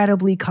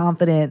incredibly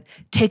confident,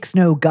 takes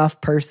no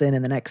guff person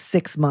in the next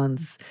 6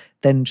 months,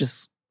 then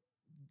just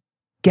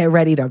get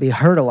ready to be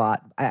hurt a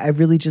lot. I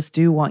really just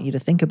do want you to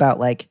think about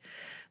like,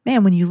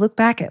 man, when you look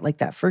back at like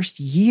that first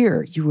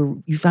year,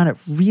 you found it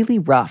really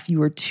rough. You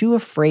were too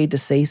afraid to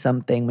say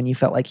something when you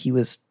felt like he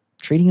was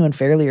treating you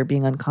unfairly or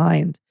being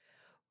unkind.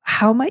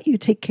 how might you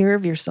take care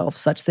of yourself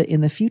such that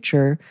in the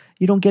future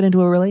you don't get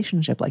into a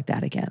relationship like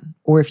that again?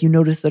 Or if you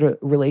notice that a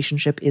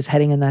relationship is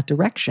heading in that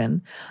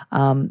direction,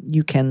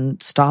 you can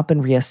stop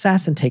and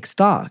reassess and take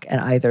stock and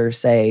either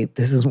say,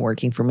 this isn't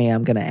working for me,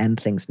 I'm going to end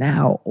things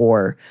now,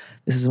 or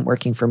this isn't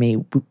working for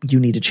me, you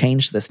need to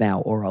change this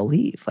now, or I'll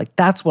leave. Like,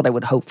 that's what I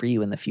would hope for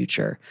you in the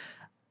future.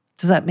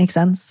 Does that make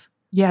sense?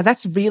 Yeah,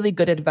 that's really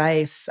good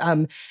advice.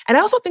 And I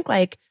also think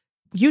like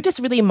you just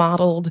really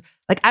modeled,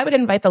 like I would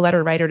invite the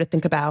letter writer to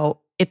think about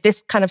if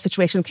this kind of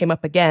situation came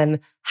up again,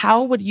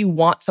 how would you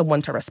want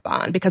someone to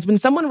respond? Because when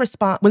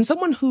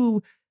someone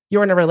who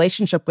you're in a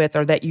relationship with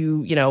or that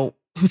you know,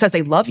 who says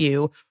they love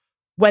you,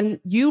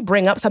 when you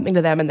bring up something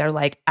to them and they're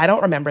like, I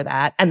don't remember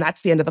that, and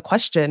that's the end of the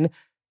question,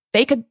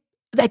 they could,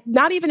 like,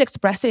 not even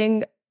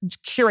expressing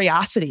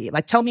curiosity,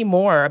 like, tell me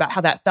more about how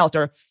that felt,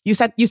 or you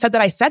said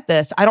that I said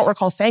this, I don't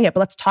recall saying it,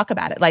 but let's talk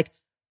about it. Like,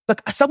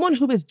 look, someone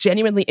who is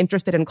genuinely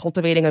interested in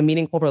cultivating a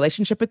meaningful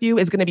relationship with you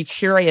is going to be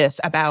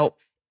curious about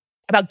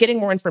getting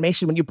more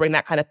information when you bring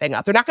that kind of thing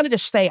up. They're not going to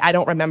just say, I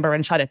don't remember,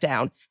 and shut it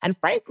down. And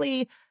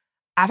frankly,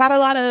 I've had a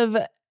lot of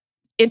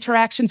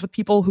interactions with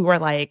people who are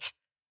like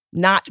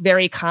not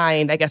very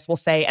kind, I guess we'll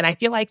say. And I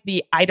feel like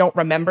the I don't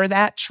remember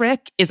that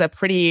trick is a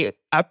pretty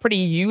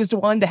used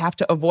one to have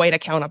to avoid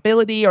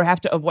accountability or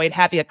have to avoid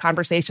having a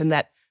conversation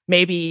that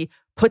maybe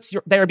puts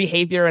their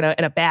behavior in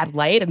a bad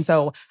light. And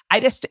so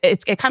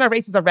it kind of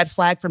raises a red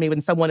flag for me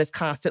when someone is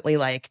constantly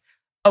like,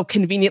 oh,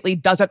 conveniently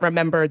doesn't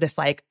remember this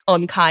like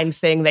unkind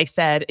thing they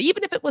said,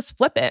 even if it was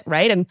flippant,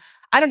 right? And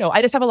I don't know,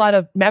 I just have a lot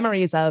of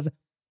memories of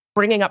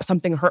bringing up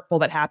something hurtful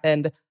that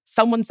happened,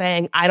 someone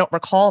saying, I don't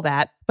recall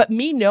that, but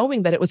me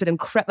knowing that it was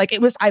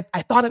I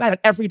thought about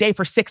it every day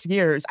for 6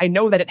 years. I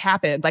know that it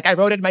happened. Like, I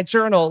wrote it in my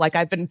journal. Like,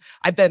 I've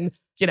been,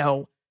 you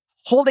know,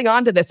 holding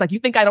on to this. Like, you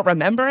think I don't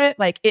remember it?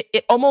 Like,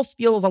 it almost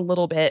feels a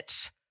little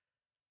bit,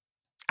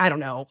 I don't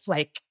know,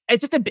 like,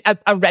 it's just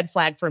a red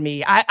flag for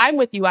me. I'm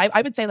with you.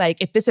 I would say,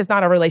 like, if this is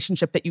not a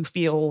relationship that you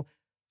feel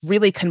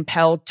really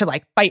compelled to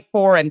like fight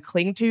for and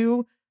cling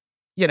to,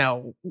 you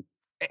know,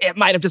 it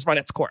might have just run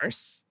its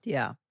course.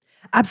 Yeah,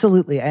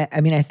 absolutely.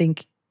 I mean, I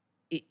think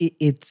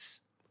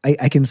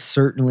I can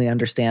certainly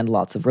understand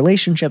lots of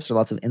relationships or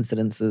lots of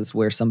incidences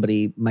where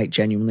somebody might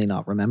genuinely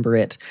not remember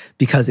it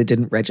because it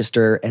didn't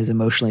register as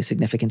emotionally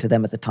significant to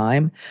them at the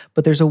time.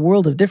 But there's a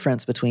world of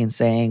difference between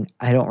saying,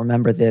 I don't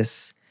remember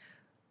this,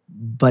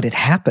 but it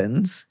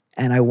happened,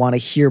 and I want to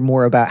hear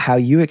more about how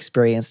you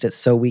experienced it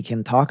so we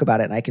can talk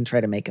about it and I can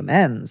try to make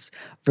amends,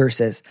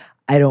 versus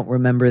I don't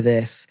remember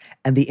this,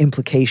 and the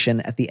implication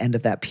at the end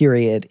of that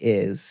period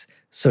is,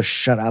 so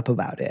shut up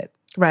about it.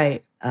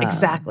 Right.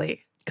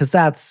 Exactly. Because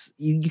that's,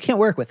 you can't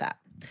work with that.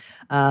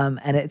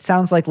 And it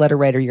sounds like, letter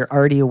writer, you're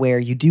already aware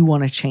you do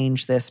want to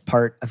change this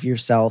part of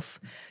yourself.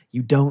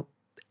 You don't,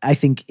 I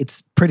think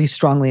it's pretty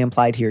strongly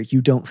implied here,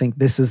 you don't think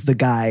this is the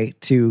guy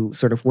to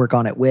sort of work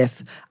on it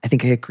with. I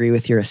think I agree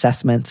with your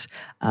assessment.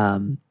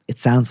 It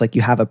sounds like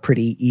you have a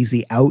pretty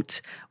easy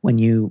out when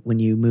you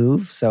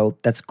move. So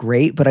that's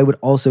great. But I would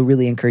also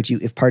really encourage you,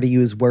 if part of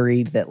you is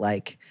worried that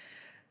like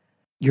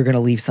you're going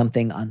to leave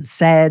something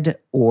unsaid,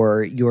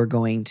 or you're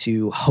going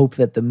to hope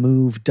that the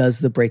move does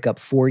the breakup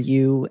for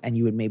you, and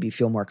you would maybe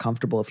feel more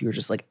comfortable if you were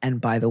just like,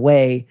 and by the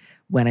way,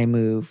 when I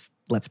move,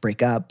 let's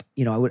break up.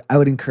 You know, I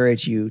would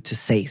encourage you to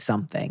say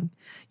something.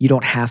 You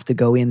don't have to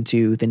go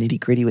into the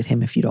nitty-gritty with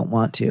him if you don't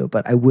want to,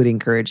 but I would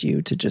encourage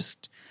you to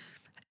just,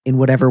 in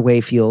whatever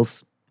way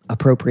feels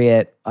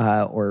appropriate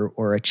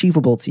or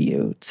achievable to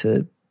you,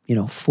 to, you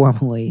know,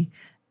 formally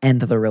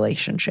end the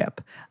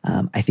relationship.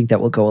 I think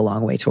that will go a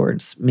long way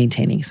towards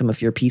maintaining some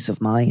of your peace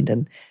of mind.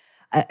 And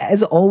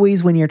as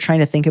always, when you're trying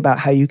to think about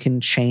how you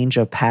can change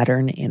a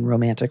pattern in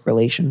romantic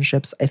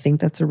relationships, I think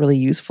that's a really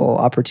useful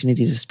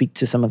opportunity to speak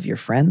to some of your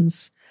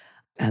friends.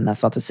 And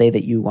that's not to say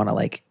that you want to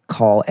like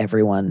call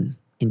everyone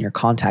in your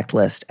contact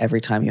list every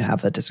time you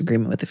have a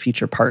disagreement with a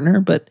future partner,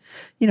 but,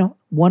 you know,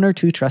 1 or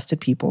 2 trusted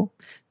people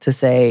to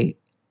say,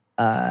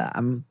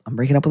 I'm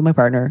breaking up with my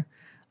partner.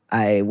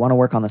 I want to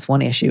work on this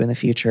one issue in the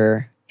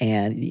future.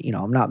 And, you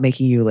know, I'm not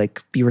making you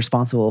like be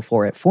responsible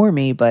for it for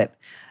me, but,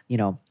 you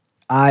know,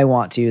 I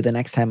want to, the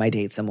next time I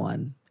date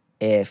someone,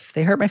 if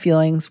they hurt my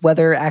feelings,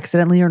 whether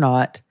accidentally or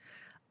not,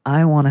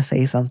 I want to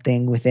say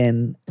something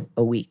within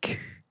a week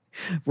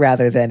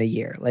rather than a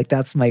year. Like,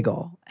 that's my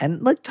goal.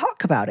 And like,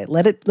 talk about it.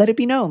 Let it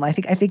be known. I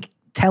think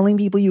telling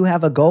people you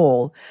have a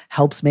goal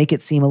helps make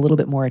it seem a little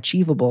bit more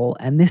achievable.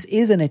 And this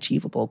is an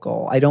achievable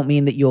goal. I don't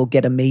mean that you'll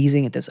get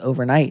amazing at this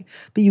overnight,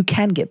 but you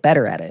can get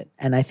better at it.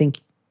 And I think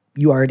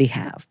you already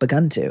have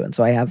begun to. And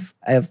so I have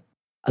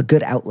a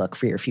good outlook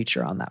for your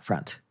future on that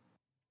front.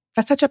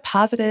 That's such a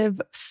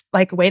positive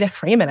like way to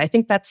frame it. I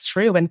think that's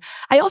true. And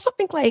I also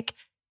think like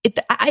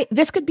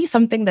this could be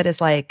something that is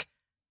like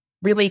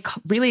really,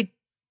 really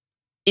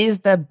is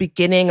the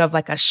beginning of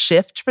like a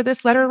shift for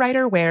this letter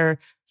writer where,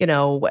 you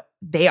know,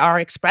 they are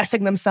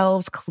expressing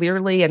themselves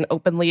clearly and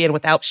openly and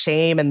without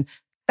shame. And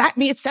that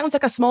it sounds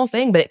like a small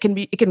thing, but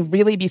it can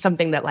really be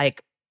something that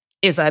like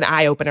is an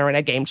eye opener and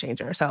a game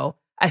changer. So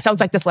it sounds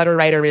like this letter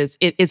writer is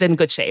in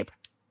good shape.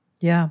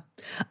 Yeah.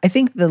 I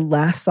think the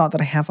last thought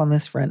that I have on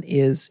this front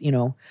is,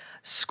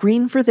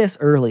 screen for this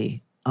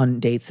early on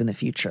dates in the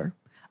future.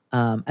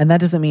 And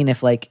that doesn't mean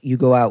if like you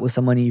go out with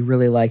someone and you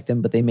really like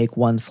them, but they make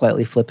one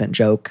slightly flippant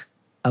joke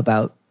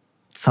about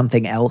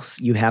something else,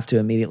 you have to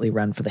immediately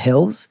run for the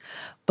hills.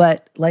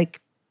 But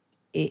like,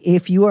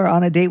 if you are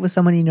on a date with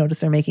someone, you notice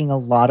they're making a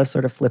lot of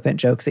sort of flippant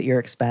jokes at your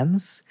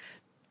expense,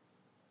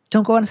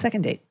 don't go on a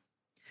second date.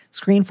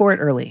 Screen for it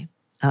early.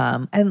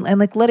 And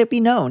like, let it be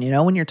known,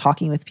 when you're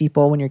talking with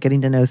people, when you're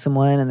getting to know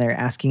someone and they're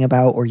asking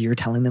about, or you're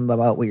telling them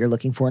about what you're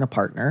looking for in a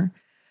partner,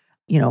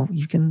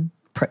 you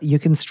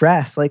can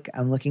stress like,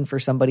 I'm looking for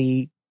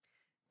somebody,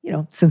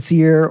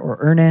 sincere or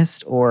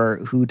earnest, or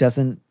who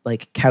doesn't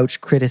like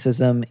couch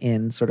criticism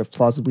in sort of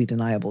plausibly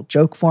deniable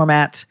joke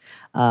format.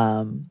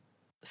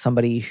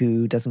 Somebody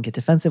who doesn't get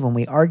defensive when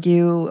we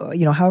argue,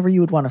 however you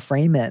would want to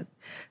frame it.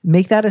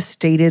 Make that a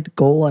stated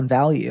goal and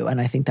value.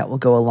 And I think that will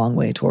go a long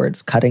way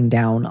towards cutting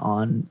down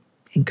on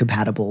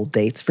incompatible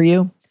dates for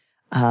you.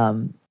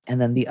 And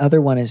then the other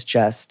one is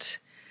just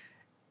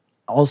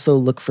also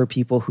look for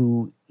people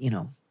who,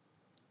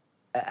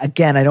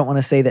 again, I don't want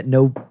to say that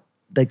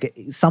like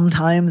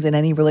sometimes in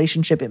any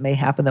relationship, it may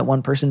happen that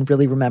one person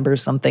really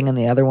remembers something and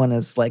the other one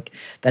is like,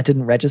 that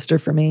didn't register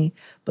for me.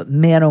 But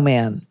man, oh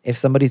man, if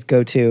somebody's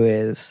go-to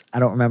is,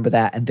 I don't remember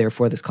that, and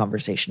therefore this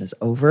conversation is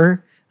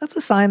over, that's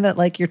a sign that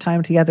like your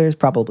time together is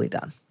probably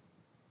done.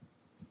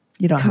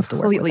 You don't have to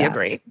work with that. Completely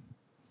agree.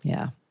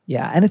 Yeah.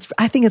 Yeah. And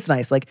I think it's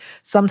nice. Like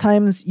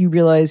sometimes you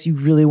realize you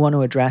really want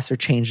to address or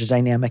change the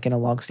dynamic in a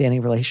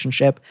long-standing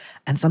relationship.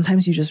 And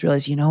sometimes you just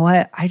realize, you know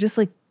what? I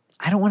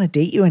don't want to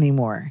date you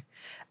anymore.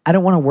 I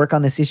don't want to work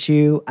on this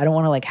issue. I don't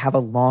want to like have a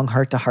long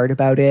heart-to-heart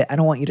about it. I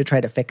don't want you to try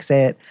to fix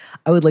it.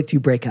 I would like to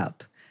break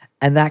up.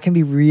 And that can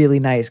be really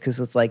nice because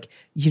it's like,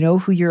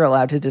 who you're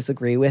allowed to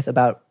disagree with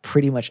about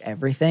pretty much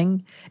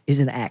everything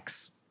is an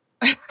ex.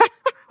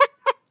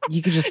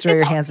 You could just throw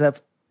your hands up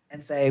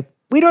and say,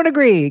 we don't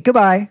agree.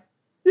 Goodbye.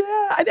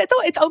 Yeah.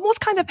 It's almost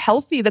kind of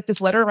healthy that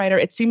this letter writer,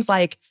 it seems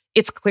like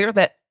it's clear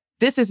that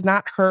this is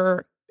not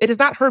her. It is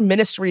not her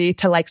ministry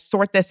to like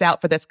sort this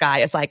out for this guy.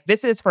 It's like,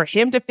 this is for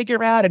him to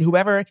figure out and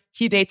whoever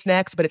he dates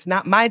next, but it's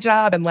not my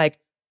job. And like,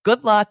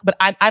 good luck. But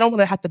I don't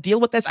want to have to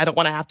deal with this. I don't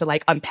want to have to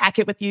like unpack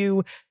it with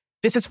you.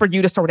 This is for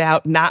you to sort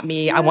out, not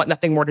me. Yeah. I want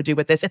nothing more to do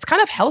with this. It's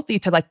kind of healthy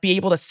to like be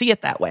able to see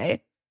it that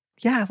way.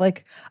 Yeah.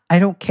 Like, I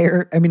don't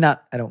care. I mean, I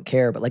don't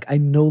care, but like, I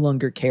no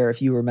longer care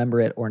if you remember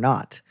it or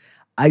not.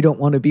 I don't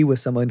want to be with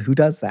someone who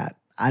does that.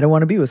 I don't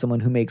want to be with someone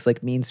who makes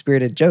like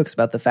mean-spirited jokes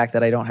about the fact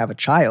that I don't have a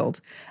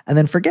child and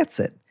then forgets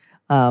it.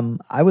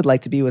 I would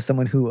like to be with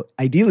someone who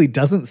ideally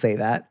doesn't say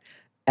that.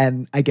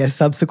 And I guess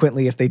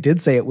subsequently, if they did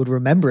say it, would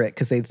remember it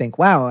because they'd think,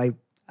 wow,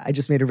 I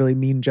just made a really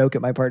mean joke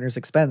at my partner's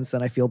expense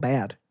and I feel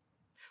bad.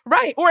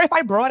 Right. Or if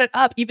I brought it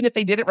up, even if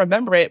they didn't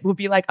remember it, would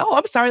be like, oh,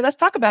 I'm sorry, let's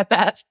talk about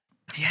that.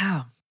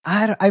 Yeah.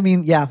 I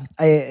mean,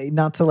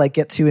 not to like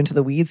get too into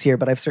the weeds here,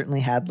 but I've certainly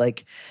had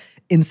like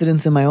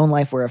incidents in my own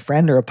life where a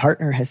friend or a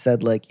partner has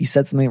said like, you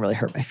said something that really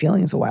hurt my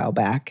feelings a while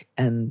back.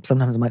 And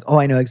sometimes I'm like, oh,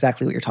 I know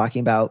exactly what you're talking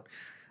about.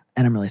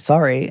 And I'm really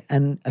sorry.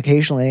 And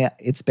occasionally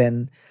it's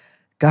been,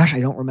 gosh, I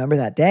don't remember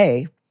that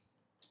day.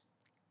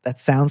 That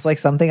sounds like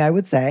something I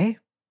would say.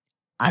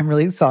 I'm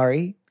really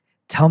sorry.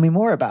 Tell me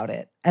more about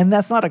it. And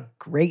that's not a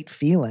great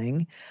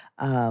feeling.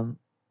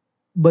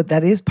 But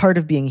that is part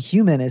of being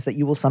human, is that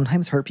you will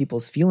sometimes hurt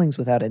people's feelings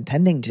without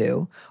intending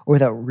to, or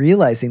without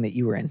realizing that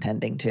you were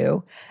intending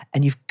to.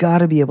 And you've got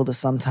to be able to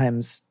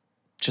sometimes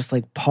just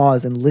like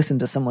pause and listen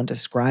to someone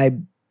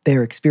describe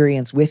their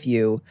experience with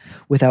you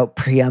without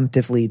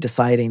preemptively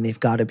deciding they've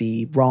got to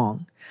be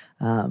wrong.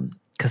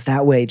 Because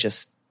that way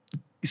just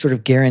sort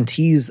of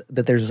guarantees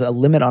that there's a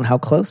limit on how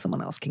close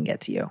someone else can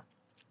get to you.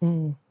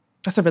 Mm,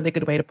 that's a really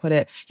good way to put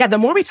it. Yeah, the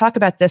more we talk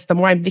about this, the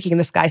more I'm thinking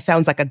this guy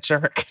sounds like a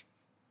jerk.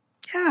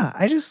 Yeah,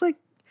 I just like,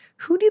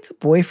 who needs a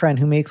boyfriend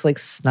who makes like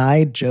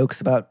snide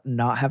jokes about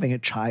not having a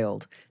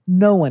child?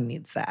 No one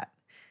needs that.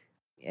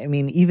 I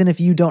mean, even if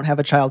you don't have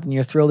a child and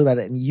you're thrilled about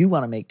it and you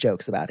want to make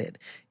jokes about it,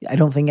 I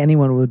don't think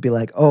anyone would be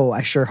like, oh,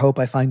 I sure hope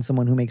I find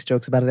someone who makes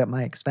jokes about it at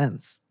my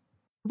expense.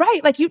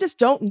 Right. Like you just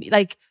don't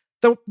like,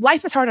 the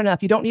life is hard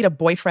enough. You don't need a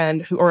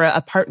boyfriend who or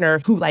a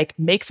partner who like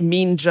makes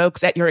mean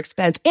jokes at your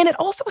expense. And it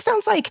also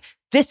sounds like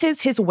this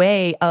is his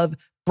way of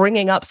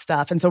bringing up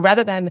stuff. And so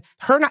rather than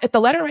if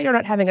the letter writer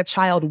not having a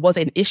child was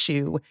an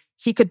issue,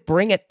 he could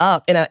bring it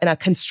up in a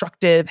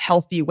constructive,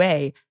 healthy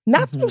way,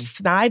 not through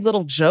snide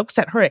little jokes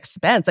at her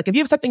expense. Like if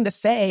you have something to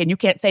say and you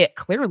can't say it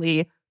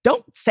clearly,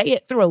 don't say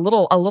it through a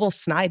little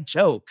snide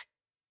joke.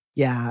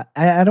 Yeah,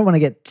 I don't want to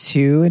get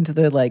too into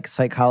the like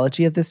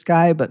psychology of this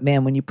guy, but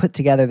man, when you put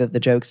together that the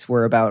jokes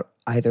were about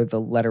either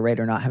the letter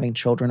writer not having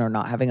children or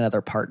not having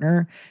another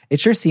partner, it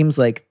sure seems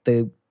like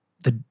the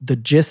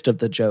gist of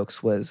the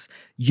jokes was,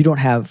 you don't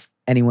have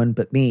anyone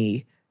but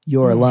me,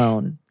 you're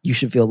alone, you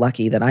should feel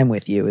lucky that I'm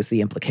with you, is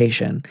the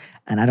implication.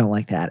 And I don't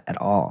like that at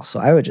all. So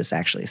I would just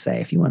actually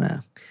say, if you want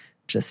to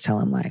just tell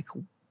him like,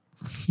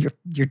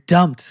 you're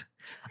dumped.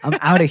 I'm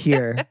out of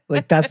here.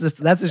 Like that's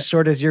as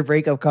short as your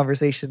breakup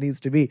conversation needs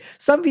to be.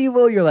 Some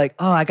people you're like,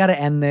 oh, I got to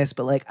end this,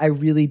 but like I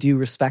really do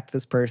respect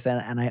this person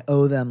and I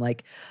owe them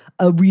like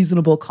a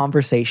reasonable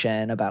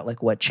conversation about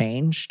like what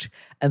changed.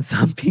 And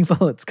some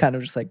people it's kind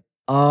of just like,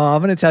 oh,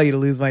 I'm going to tell you to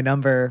lose my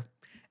number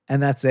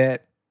and that's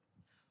it.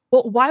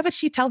 Well, why would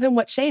she tell him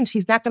what changed?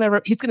 He's not going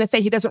to he's going to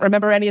say he doesn't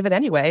remember any of it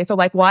anyway. So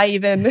like why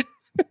even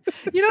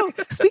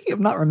Speaking of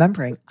not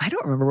remembering, I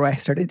don't remember why I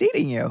started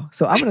dating you.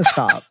 So I'm going to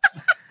stop.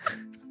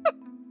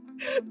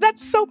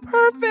 That's so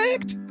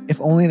perfect.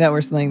 If only that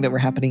were something that were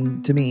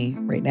happening to me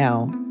right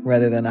now,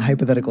 rather than a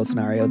hypothetical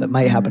scenario that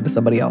might happen to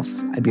somebody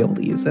else, I'd be able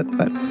to use it.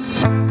 But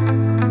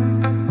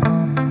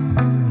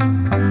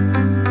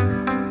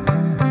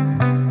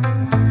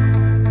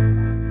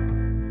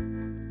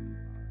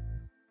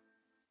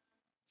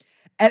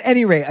at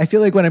any rate, I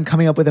feel like when I'm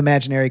coming up with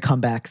imaginary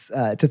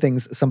comebacks to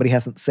things somebody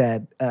hasn't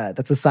said,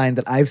 that's a sign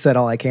that I've said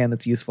all I can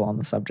that's useful on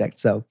the subject.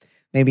 So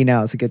maybe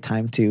now is a good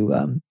time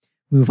to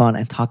move on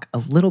and talk a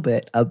little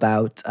bit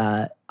about,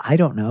 I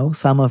don't know,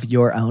 some of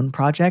your own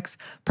projects.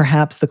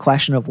 Perhaps the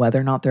question of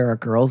whether or not there are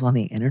girls on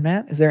the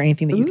internet. Is there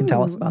anything that you can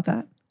tell us about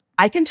that?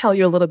 I can tell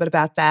you a little bit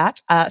about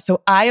that.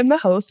 So I am the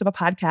host of a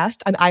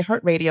podcast on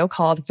iHeartRadio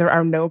called There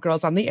Are No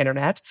Girls on the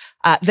Internet.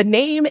 The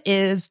name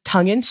is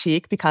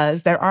tongue-in-cheek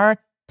because there are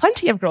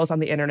plenty of girls on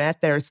the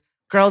internet. There's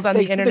girls on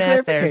Thanks the internet.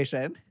 For the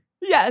clarification.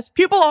 Yes,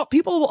 people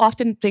will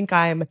often think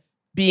I'm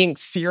being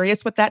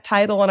serious with that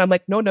title. And I'm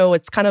like, no,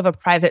 it's kind of a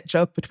private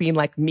joke between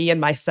like me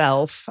and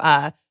myself.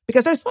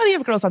 Because there's plenty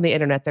of girls on the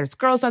internet. There's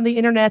girls on the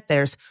internet.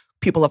 There's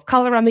people of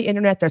color on the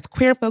internet. There's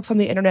queer folks on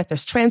the internet.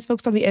 There's trans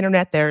folks on the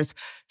internet. There's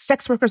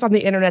sex workers on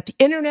the internet. The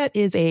internet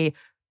is a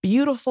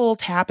beautiful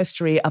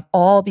tapestry of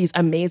all these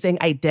amazing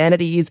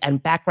identities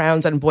and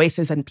backgrounds and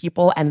voices and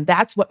people. And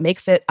that's what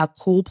makes it a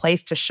cool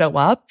place to show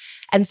up.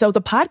 And so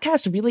the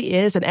podcast really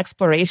is an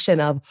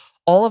exploration of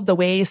all of the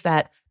ways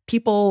that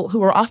people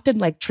who are often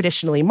like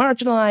traditionally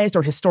marginalized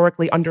or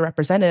historically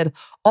underrepresented,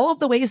 all of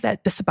the ways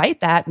that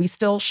despite that, we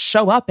still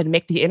show up and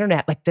make the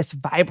internet like this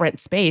vibrant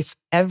space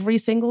every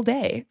single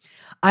day.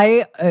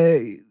 I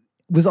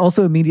was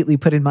also immediately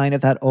put in mind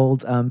of that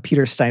old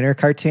Peter Steiner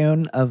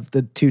cartoon of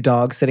the two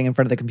dogs sitting in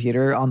front of the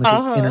computer on the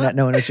internet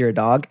known as You're a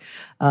Dog,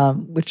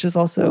 which is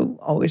also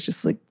always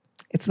just like,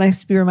 it's nice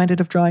to be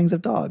reminded of drawings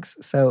of dogs.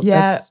 So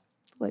that's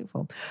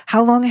delightful.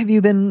 How long have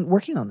you been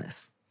working on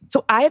this?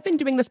 So I've been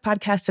doing this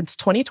podcast since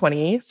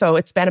 2020. So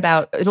it's been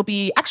it'll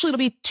be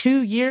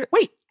 2 years.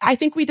 Wait, I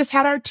think we just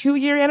had our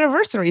 2-year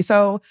anniversary.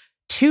 So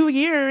 2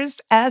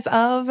 years as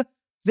of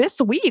this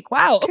week.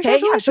 Wow. Okay.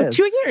 Yeah. So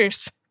 2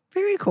 years.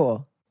 Very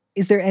cool.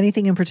 Is there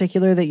anything in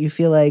particular that you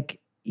feel like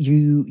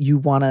you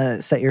want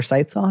to set your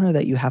sights on or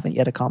that you haven't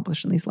yet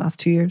accomplished in these last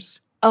 2 years?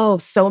 Oh,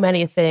 so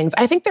many things.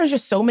 I think there's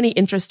just so many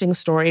interesting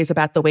stories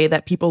about the way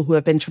that people who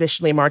have been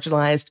traditionally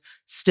marginalized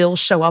still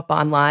show up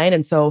online.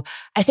 And so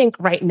I think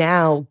right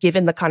now,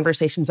 given the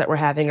conversations that we're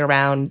having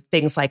around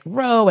things like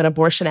Roe and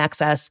abortion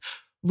access,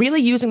 really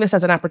using this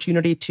as an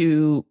opportunity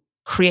to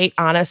create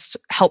honest,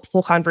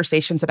 helpful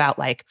conversations about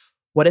like,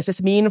 what does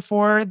this mean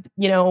for,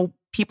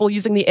 people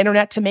using the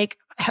internet to make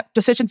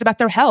decisions about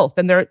their health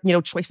and their,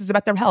 choices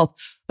about their health,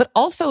 but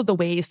also the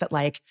ways that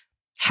like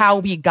how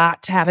we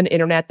got to have an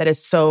internet that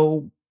is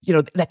so,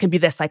 that can be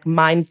this like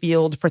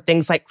minefield for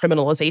things like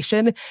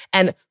criminalization.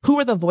 And who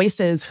are the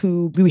voices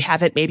who we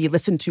haven't maybe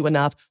listened to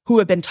enough, who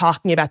have been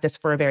talking about this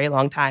for a very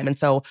long time. And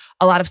so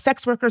a lot of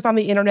sex workers on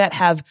the internet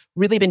have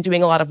really been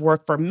doing a lot of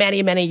work for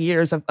many, many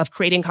years of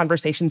creating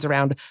conversations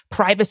around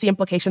privacy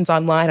implications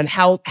online and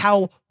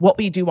how what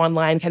we do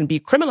online can be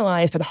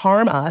criminalized and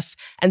harm us.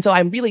 And so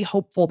I'm really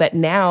hopeful that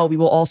now we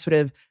will all sort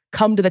of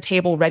come to the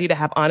table ready to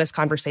have honest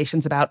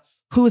conversations about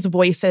whose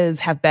voices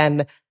have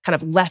been kind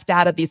of left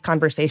out of these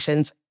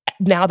conversations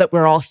now that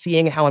we're all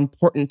seeing how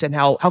important and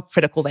how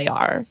critical they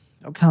are.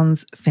 That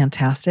sounds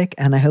fantastic.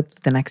 And I hope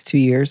that the next 2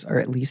 years are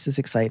at least as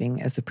exciting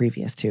as the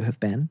previous 2 have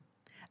been.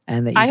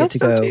 And that you get to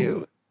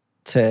go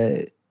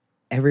to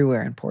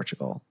everywhere in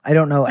Portugal. I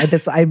don't know.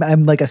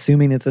 I'm like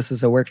assuming that this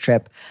is a work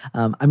trip.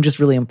 I'm just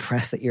really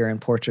impressed that you're in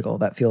Portugal.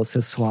 That feels so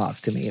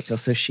suave to me. It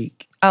feels so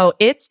chic. Oh,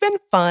 it's been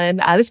fun.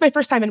 This is my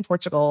first time in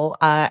Portugal.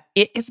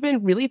 It's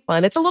been really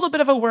fun. It's a little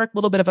bit of a work,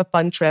 little bit of a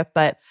fun trip,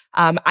 but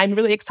I'm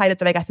really excited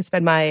that I got to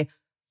spend my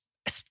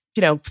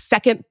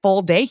second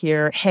full day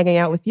here hanging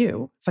out with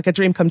you. It's like a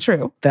dream come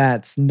true.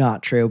 That's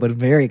not true, but a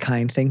very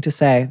kind thing to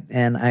say.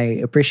 And I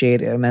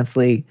appreciate it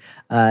immensely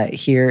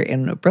here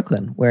in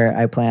Brooklyn, where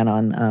I plan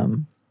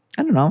on,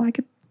 I don't know, I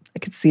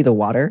could see the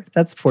water.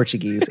 That's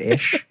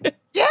Portuguese-ish.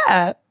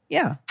 Yeah.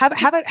 Yeah.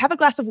 Have a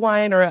glass of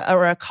wine or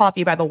a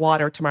coffee by the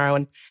water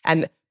tomorrow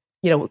and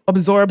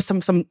absorb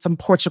some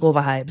Portugal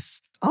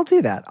vibes. I'll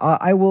do that.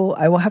 I will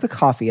have a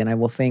coffee and I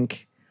will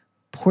think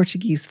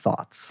Portuguese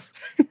thoughts.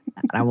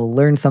 And I will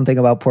learn something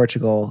about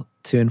Portugal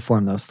to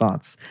inform those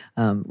thoughts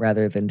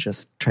rather than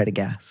just try to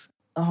guess.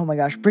 Oh my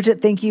gosh.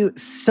 Bridget, thank you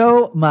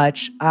so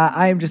much.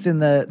 I am just in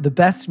the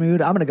best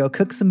mood. I'm going to go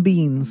cook some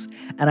beans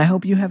and I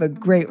hope you have a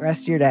great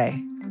rest of your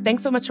day.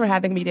 Thanks so much for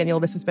having me, Daniel.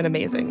 This has been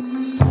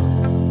amazing.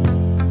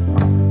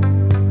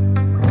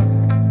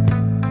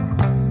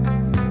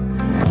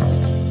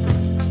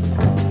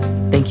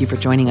 Thank you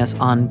for joining us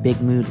on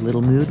Big Mood,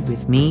 Little Mood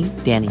with me,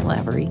 Danny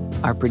Lavery.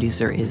 Our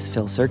producer is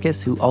Phil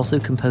Circus, who also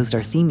composed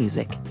our theme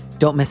music.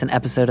 Don't miss an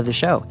episode of the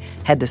show.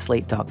 Head to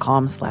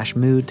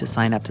slate.com/mood to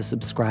sign up to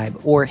subscribe,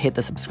 or hit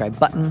the subscribe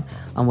button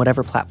on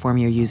whatever platform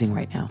you're using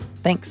right now.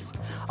 Thanks.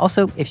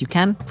 Also, if you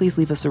can, please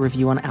leave us a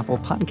review on Apple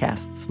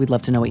Podcasts. We'd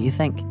love to know what you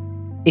think.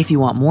 If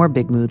you want more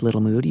Big Mood, Little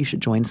Mood, you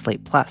should join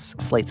Slate Plus,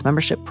 Slate's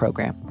membership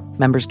program.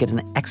 Members get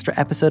an extra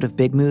episode of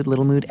Big Mood,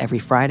 Little Mood every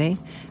Friday,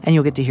 and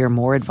you'll get to hear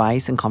more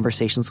advice and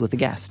conversations with a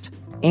guest.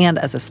 And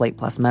as a Slate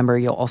Plus member,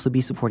 you'll also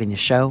be supporting the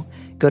show.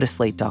 Go to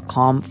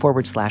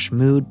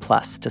slate.com/mood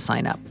plus to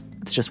sign up.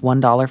 It's just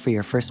 $1 for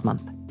your first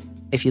month.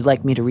 If you'd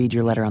like me to read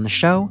your letter on the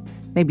show,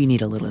 maybe you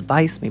need a little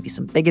advice, maybe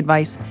some big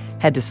advice,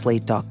 head to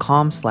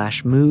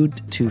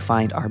slate.com/mood to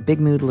find our Big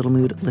Mood, Little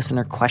Mood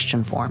listener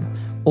question form,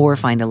 or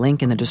find a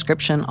link in the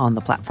description on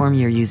the platform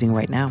you're using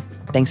right now.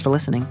 Thanks for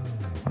listening.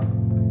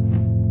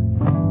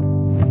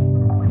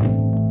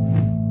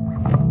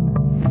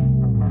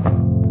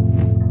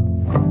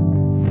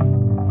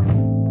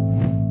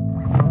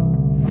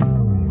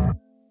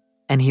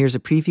 And here's a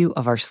preview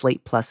of our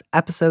Slate Plus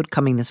episode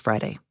coming this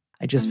Friday.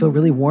 I just feel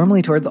really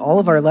warmly towards all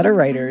of our letter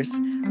writers.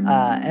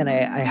 And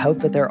I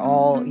hope that they're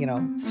all,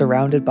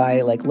 surrounded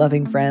by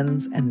loving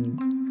friends and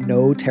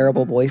no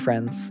terrible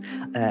boyfriends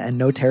and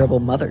no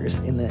terrible mothers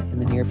in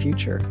the near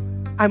future.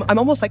 I'm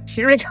almost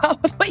tearing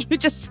up with what you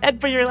just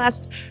said for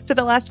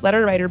the last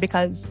letter writer,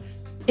 because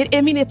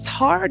it's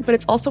hard, but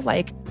it's also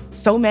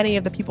so many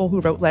of the people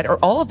who wrote or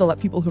all of the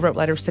people who wrote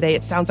letters today,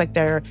 it sounds like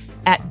they're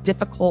at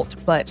difficult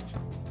but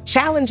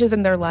challenges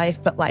in their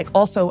life, but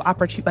also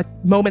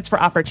moments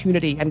for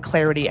opportunity and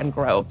clarity and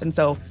growth. And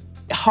so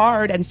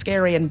hard and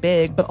scary and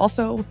big, but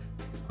also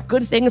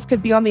good things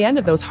could be on the end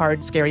of those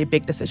hard, scary,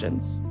 big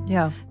decisions.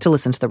 Yeah. To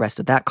listen to the rest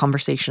of that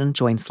conversation,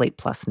 join Slate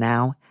Plus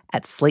now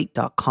at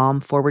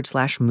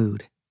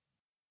slate.com/mood.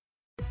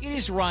 It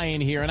is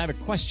Ryan here, and I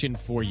have a question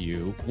for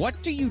you.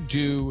 What do you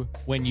do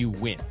when you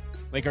win?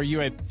 Are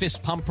you a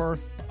fist pumper,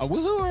 a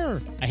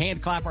woo-hooer, a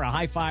hand clapper, a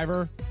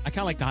high-fiver? I kind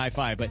of like the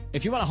high-five, but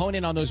if you want to hone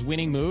in on those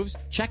winning moves,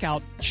 check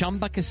out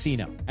Chumba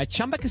Casino. At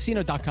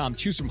ChumbaCasino.com,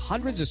 choose from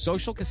hundreds of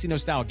social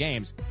casino-style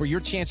games for your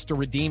chance to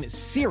redeem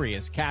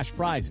serious cash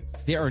prizes.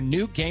 There are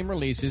new game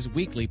releases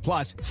weekly,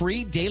 plus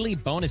free daily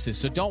bonuses,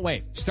 so don't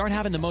wait. Start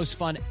having the most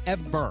fun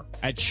ever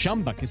at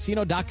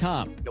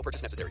ChumbaCasino.com. No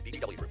purchase necessary.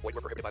 VGW Group. Void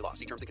where prohibited by law.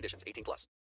 See terms and conditions. 18+.